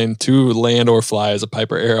airplane to land or fly is a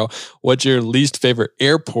Piper Arrow. What's your least favorite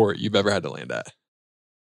airport you've ever had to land at?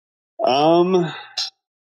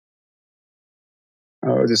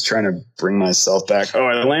 Just trying to bring myself back.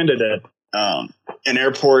 I landed at an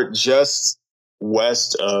airport just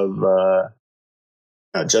west of,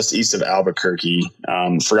 just east of Albuquerque.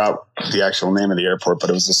 Forgot the actual name of the airport, but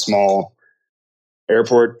it was a small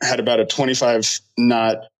airport. Had about a 25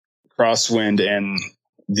 knot crosswind, and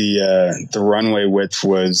the runway width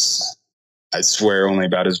was, I swear, only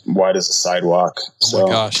about as wide as a sidewalk. Oh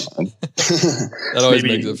my gosh. That always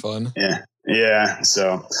makes it fun. Yeah.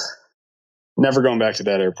 So never going back to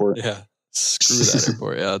that airport. Yeah. Screw that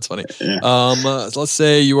airport. Yeah, that's funny. Yeah. Let's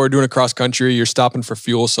say you are doing a cross country, you're stopping for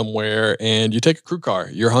fuel somewhere, and you take a crew car.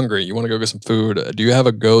 You're hungry. You want to go get some food. Do you have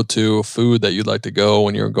a go-to food that you'd like to go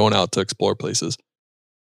when you're going out to explore places?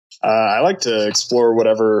 I like to explore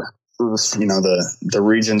whatever the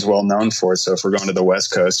region's well known for. So if we're going to the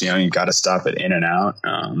West Coast, you got to stop at In-N-Out.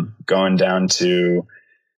 Going down to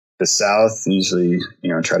the South, usually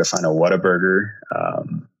try to find a Whataburger.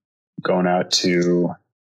 Going out to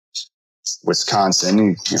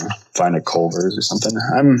Wisconsin, find a Culver's or something.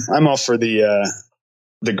 I'm all for the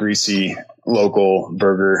greasy local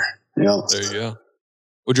burger. There you go.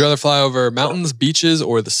 Would you rather fly over mountains, beaches,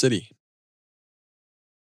 or the city?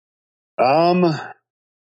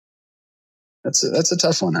 That's a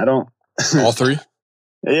tough one. I don't. All three?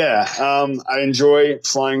 Yeah. I enjoy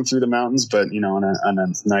flying through the mountains, but on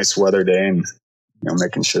a nice weather day, and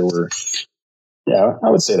making sure I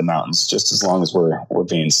would say the mountains, just as long as we're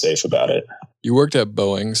being safe about it. You worked at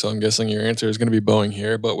Boeing, so I'm guessing your answer is going to be Boeing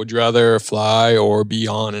here, but would you rather fly or be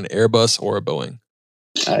on an Airbus or a Boeing?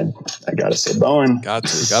 I gotta say Boeing. Got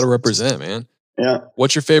to represent, man. Yeah.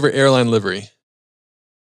 What's your favorite airline livery?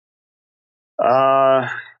 Oh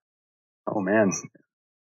man,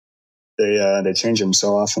 they change them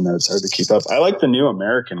so often that it's hard to keep up. I like the new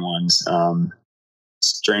American ones.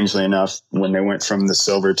 Strangely enough, when they went from the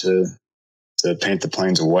silver to paint the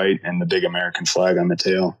planes white and the big American flag on the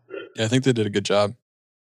tail. Yeah, I think they did a good job.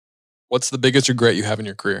 What's the biggest regret you have in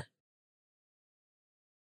your career?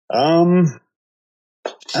 I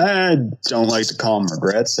don't like to call them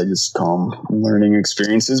regrets. I just call them learning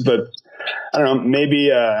experiences. But I don't know,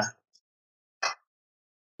 maybe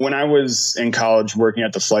when I was in college working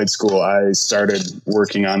at the flight school, I started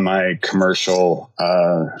working on my commercial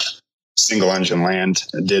single engine land.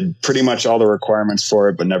 I did pretty much all the requirements for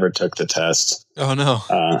it, but never took the test. Oh,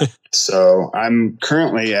 no. So I'm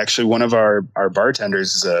currently actually one of our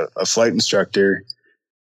bartenders is a flight instructor,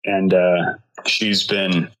 and she's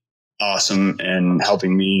been awesome in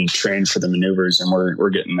helping me train for the maneuvers, and we're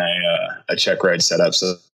getting a check ride set up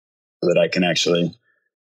so that I can actually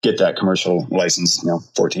get that commercial license,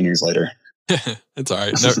 14 years later. It's all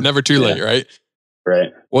right. Never too late, right?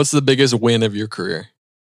 Right. What's the biggest win of your career?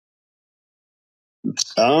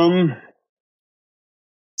 I'm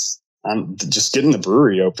just getting the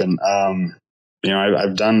brewery open.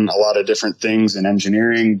 I've done a lot of different things in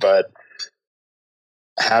engineering, but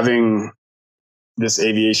having this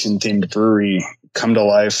aviation themed brewery come to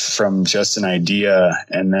life from just an idea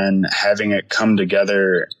and then having it come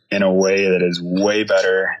together in a way that is way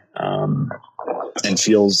better and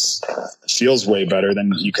feels way better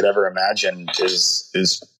than you could ever imagine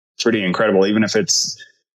is pretty incredible. Even if it's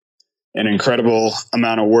an incredible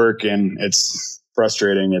amount of work and it's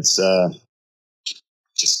frustrating, it's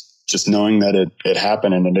just knowing that it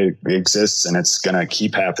happened and it exists and it's gonna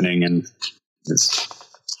keep happening, and it's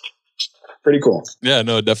pretty cool. Yeah,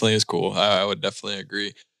 no, it definitely is cool. I would definitely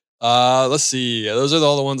agree. Let's see. Those are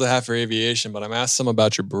all the ones I have for aviation, but I'm asked some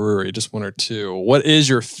about your brewery, just one or two. What is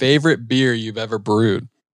your favorite beer you've ever brewed?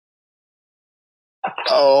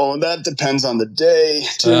 Oh, that depends on the day,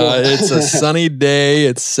 too. It's a sunny day.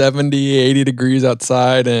 It's 70, 80 degrees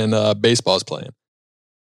outside, and baseball's playing.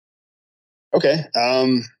 Okay.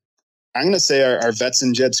 I'm going to say our Vets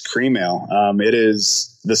and Jets Cream Ale. It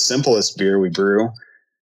is the simplest beer we brew,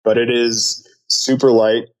 but it is super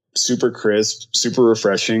light, super crisp, super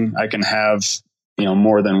refreshing. I can have,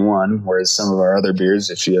 more than one, whereas some of our other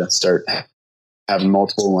beers, if you start having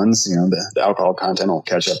multiple ones, the alcohol content will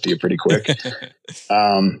catch up to you pretty quick.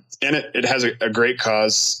 And it has a great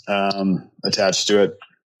cause attached to it.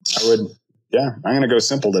 I'm going to go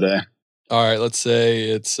simple today. All right, let's say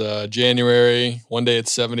it's January. One day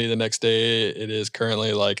it's 70. The next day it is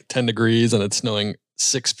currently like 10 degrees and it's snowing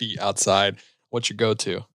 6 feet outside. What's your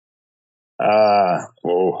go-to?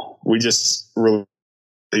 We just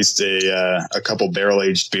released a couple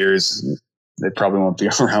barrel-aged beers. They probably won't be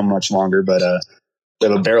around much longer, but we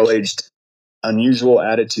have a barrel-aged Unusual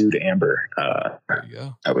Attitude Amber. There you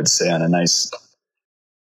go. I would say on a nice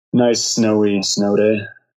snowy snow day.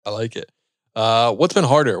 I like it. What's been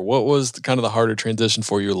harder? What was kind of the harder transition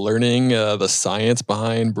for you? Learning the science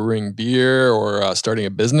behind brewing beer, or starting a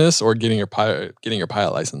business, or getting your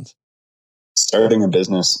pilot license? Starting a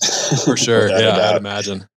business. For sure. Yeah, I'd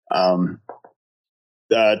imagine.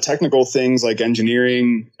 Technical things like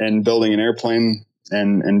engineering and building an airplane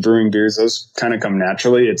and brewing beers, those kind of come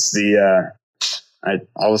naturally. It's I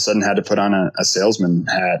all of a sudden had to put on a salesman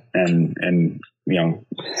hat and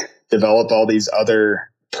develop all these other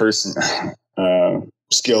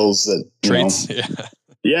skills that traits.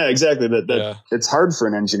 Yeah, exactly. That it's hard for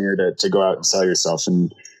an engineer to go out and sell yourself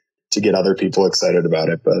and to get other people excited about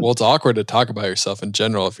it. But it's awkward to talk about yourself in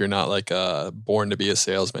general if you're not like born to be a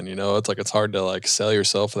salesman. It's like it's hard to like sell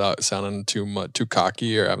yourself without sounding too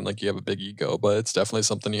cocky or having like you have a big ego. But it's definitely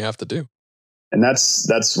something you have to do. And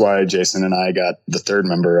that's why Jason and I got the third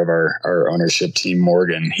member of our ownership team,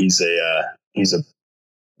 Morgan. He's a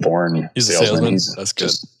born salesman. That's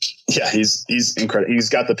good. He's incredible. He's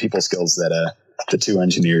got the people skills that the two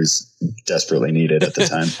engineers desperately needed at the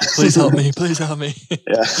time. Please help me. Please help me. Yeah.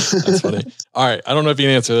 That's funny. All right. I don't know if you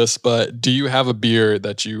can answer this, but do you have a beer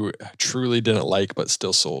that you truly didn't like but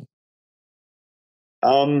still sold?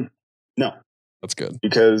 No. That's good.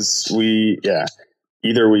 Because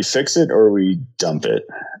either we fix it or we dump it.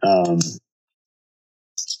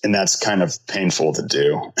 And that's kind of painful to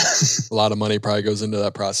do. A lot of money probably goes into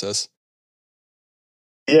that process.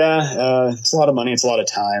 Yeah, it's a lot of money. It's a lot of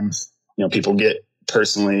time. People get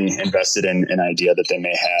personally invested in an idea that they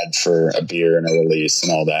may had for a beer and a release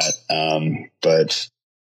and all that. But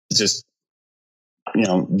just,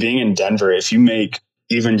 being in Denver, if you make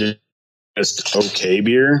even just okay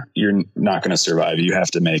beer, you're not going to survive. You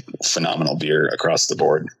have to make phenomenal beer across the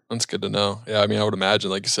board. That's good to know. Yeah, I mean, I would imagine,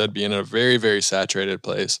 like you said, being in a very, very saturated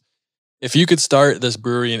place. If you could start this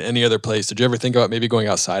brewery in any other place, did you ever think about maybe going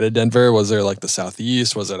outside of Denver? Was there like the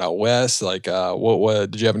Southeast? Was it out West? Like,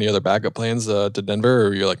 what did you have any other backup plans to Denver,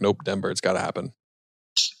 or you're like, nope, Denver, it's got to happen?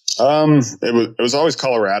 It was always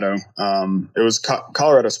Colorado. It was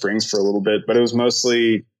Colorado Springs for a little bit, but it was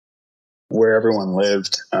mostly where everyone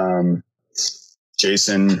lived.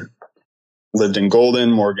 Jason lived in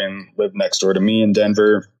Golden. Morgan lived next door to me in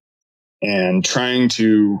Denver, and trying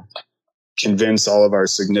to convince all of our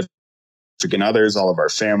significant others, all of our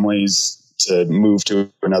families, to move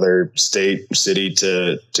to another state, city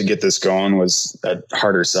to get this going was a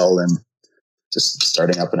harder sell than just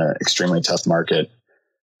starting up in an extremely tough market.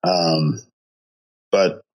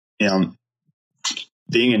 But you know,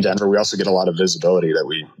 being in Denver, we also get a lot of visibility that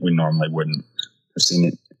we normally wouldn't have seen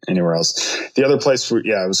it anywhere else. The other place, it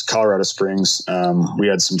was Colorado Springs. We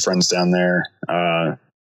had some friends down there,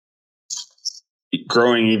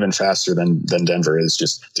 growing even faster than Denver is,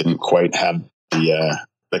 just didn't quite have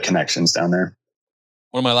the connections down there.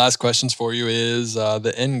 One of my last questions for you is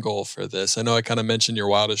the end goal for this. I know I kind of mentioned your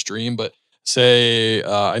wildest dream, but say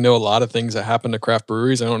I know a lot of things that happen to craft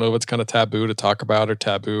breweries. I don't know if it's kind of taboo to talk about or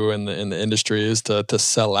taboo in the industry is to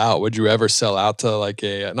sell out. Would you ever sell out to like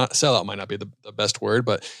not sell out might not be the best word,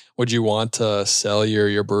 but would you want to sell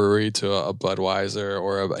your brewery to a Budweiser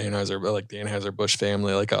or a Anheuser, like the Anheuser-Busch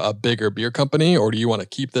family, like a bigger beer company, or do you want to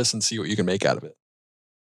keep this and see what you can make out of it?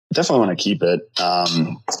 Definitely want to keep it.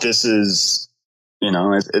 This is,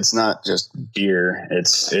 it's not just beer.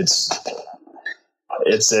 It's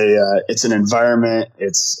an environment.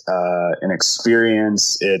 It's an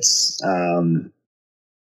experience.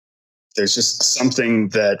 There's just something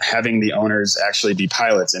that having the owners actually be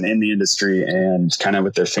pilots and in the industry and kind of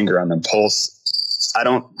with their finger on the pulse.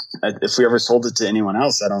 If we ever sold it to anyone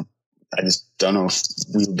else, I just don't know if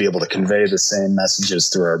we would be able to convey the same messages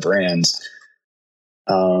through our brands.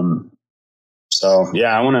 So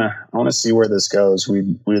yeah, I want to see where this goes.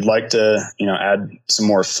 We'd like to, add some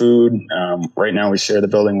more food. Right now we share the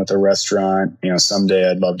building with a restaurant.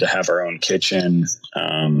 Someday I'd love to have our own kitchen,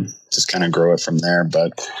 just kind of grow it from there.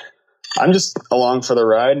 But I'm just along for the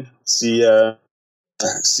ride. See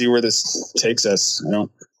where this takes us.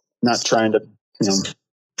 Not trying to,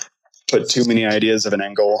 put too many ideas of an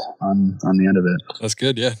end goal on the end of it. That's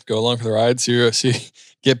good. Yeah. Go along for the ride. See,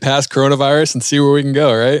 get past coronavirus and see where we can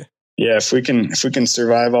go. Right. Yeah. If we can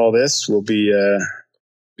survive all this, we'll be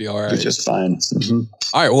all right. Be just fine. Mm-hmm.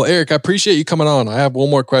 All right. Well, Eric, I appreciate you coming on. I have one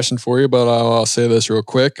more question for you, but I'll say this real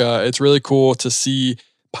quick. It's really cool to see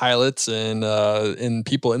pilots and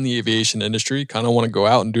people in the aviation industry kind of want to go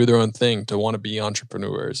out and do their own thing, to want to be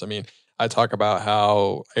entrepreneurs. I mean, I talk about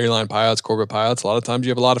how airline pilots, corporate pilots, a lot of times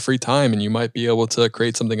you have a lot of free time and you might be able to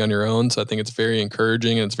create something on your own. So I think it's very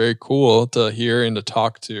encouraging and it's very cool to hear and to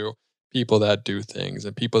talk to people that do things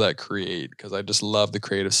and people that create, because I just love the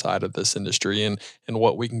creative side of this industry and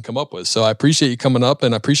what we can come up with. So I appreciate you coming up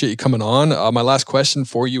and I appreciate you coming on. My last question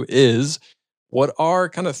for you is, what are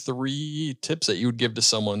kind of 3 tips that you would give to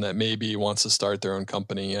someone that maybe wants to start their own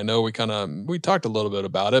company? I know we talked a little bit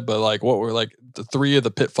about it, but like, what were like the 3 of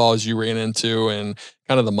the pitfalls you ran into and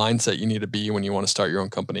kind of the mindset you need to be when you want to start your own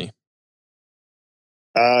company?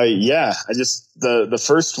 The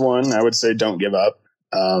first one, I would say, don't give up.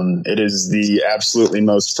 It is the absolutely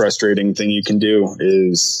most frustrating thing you can do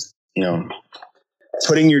is,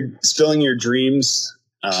 spilling your dreams,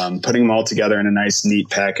 putting them all together in a nice, neat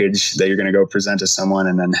package that you're going to go present to someone,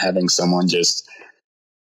 and then having someone just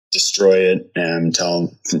destroy it and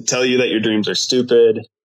tell you that your dreams are stupid.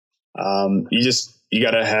 You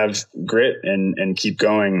got to have grit and keep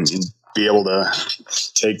going and be able to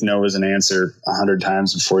take no as an answer 100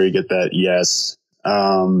 times before you get that yes.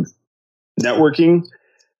 Networking,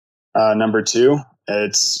 number 2,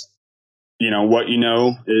 it's, what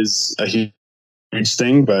is a huge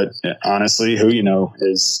thing, but honestly, who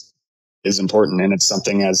is important. And it's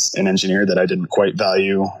something as an engineer that I didn't quite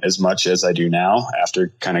value as much as I do now,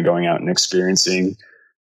 after kind of going out and experiencing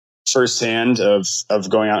firsthand of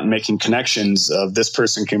going out and making connections of this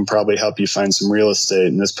person can probably help you find some real estate,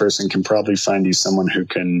 and this person can probably find you someone who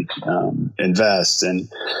can invest. And,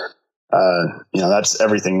 that's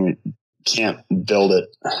everything. You can't build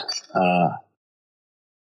it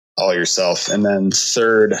all yourself. And then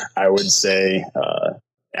 3rd, I would say,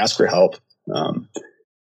 ask for help.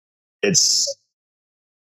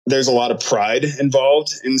 There's a lot of pride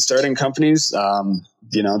involved in starting companies.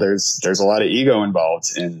 There's a lot of ego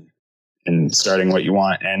involved in starting what you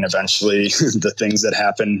want. And eventually the things that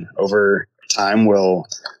happen over time will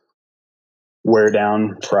wear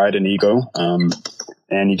down pride and ego.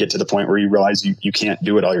 And you get to the point where you realize you can't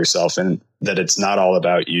do it all yourself, and that it's not all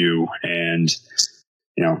about you. And,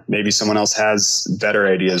 maybe someone else has better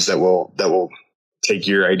ideas that will take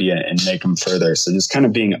your idea and make them further. So just kind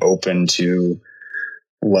of being open to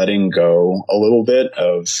letting go a little bit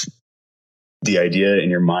of the idea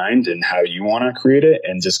in your mind and how you want to create it,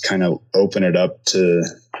 and just kind of open it up to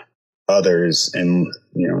others, and,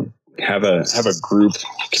 have a group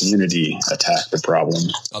community attack the problem.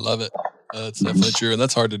 I love it. That's definitely true. And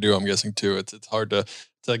that's hard to do, I'm guessing, too. It's hard to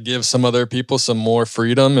give some other people some more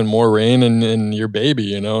freedom and more reign in your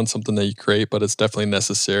baby, and something that you create, but it's definitely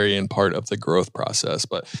necessary and part of the growth process.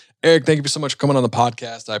 But Eric, thank you so much for coming on the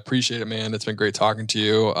podcast. I appreciate it, man. It's been great talking to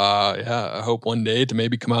you. I hope one day to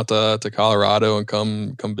maybe come out to Colorado and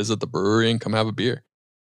come visit the brewery and come have a beer.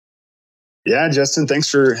 Yeah, Justin, thanks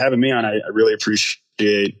for having me on. I really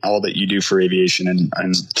appreciate all that you do for aviation and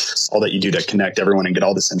all that you do to connect everyone and get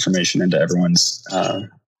all this information into everyone's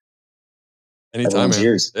anytime, man.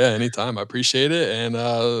 Ears. Yeah, anytime. I appreciate it. And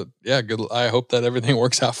good. I hope that everything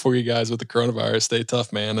works out for you guys with the coronavirus. Stay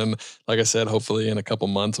tough, man. And like I said, hopefully in a couple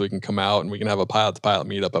months we can come out and we can have a pilot-to-pilot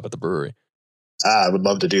meetup up at the brewery. I would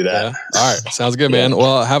love to do that. Yeah. All right. Sounds good, man.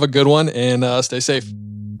 Well, have a good one and stay safe.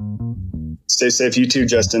 Stay safe. You too,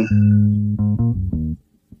 Justin.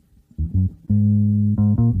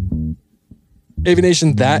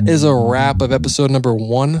 Aviation, that is a wrap of episode number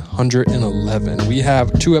 111. We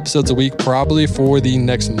have 2 episodes a week, probably for the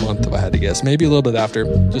next month, if I had to guess. Maybe a little bit after.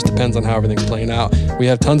 Just depends on how everything's playing out. We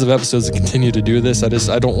have tons of episodes to continue to do this. I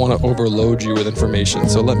don't want to overload you with information.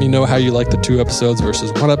 So let me know how you like the 2 episodes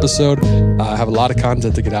versus 1 episode. I have a lot of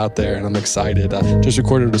content to get out there, and I'm excited. Just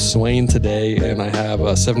recorded with Swain today, and I have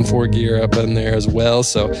a 7.4 gear up in there as well.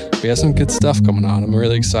 So we have some good stuff coming on. I'm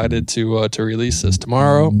really excited to release this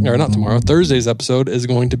Thursday's episode is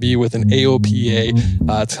going to be with an AOPA.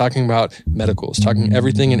 It's talking about medicals, talking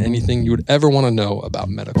everything and anything you would ever want to know about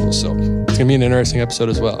medicals. So it's going to be an interesting episode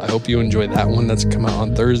as well. I hope you enjoy that one. That's come out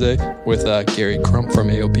on Thursday with Gary Crump from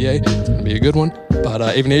AOPA. It's going to be a good one. But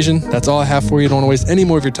Aviation, that's all I have for you. Don't want to waste any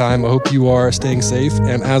more of your time. I hope you are staying safe.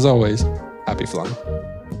 And as always, happy flying.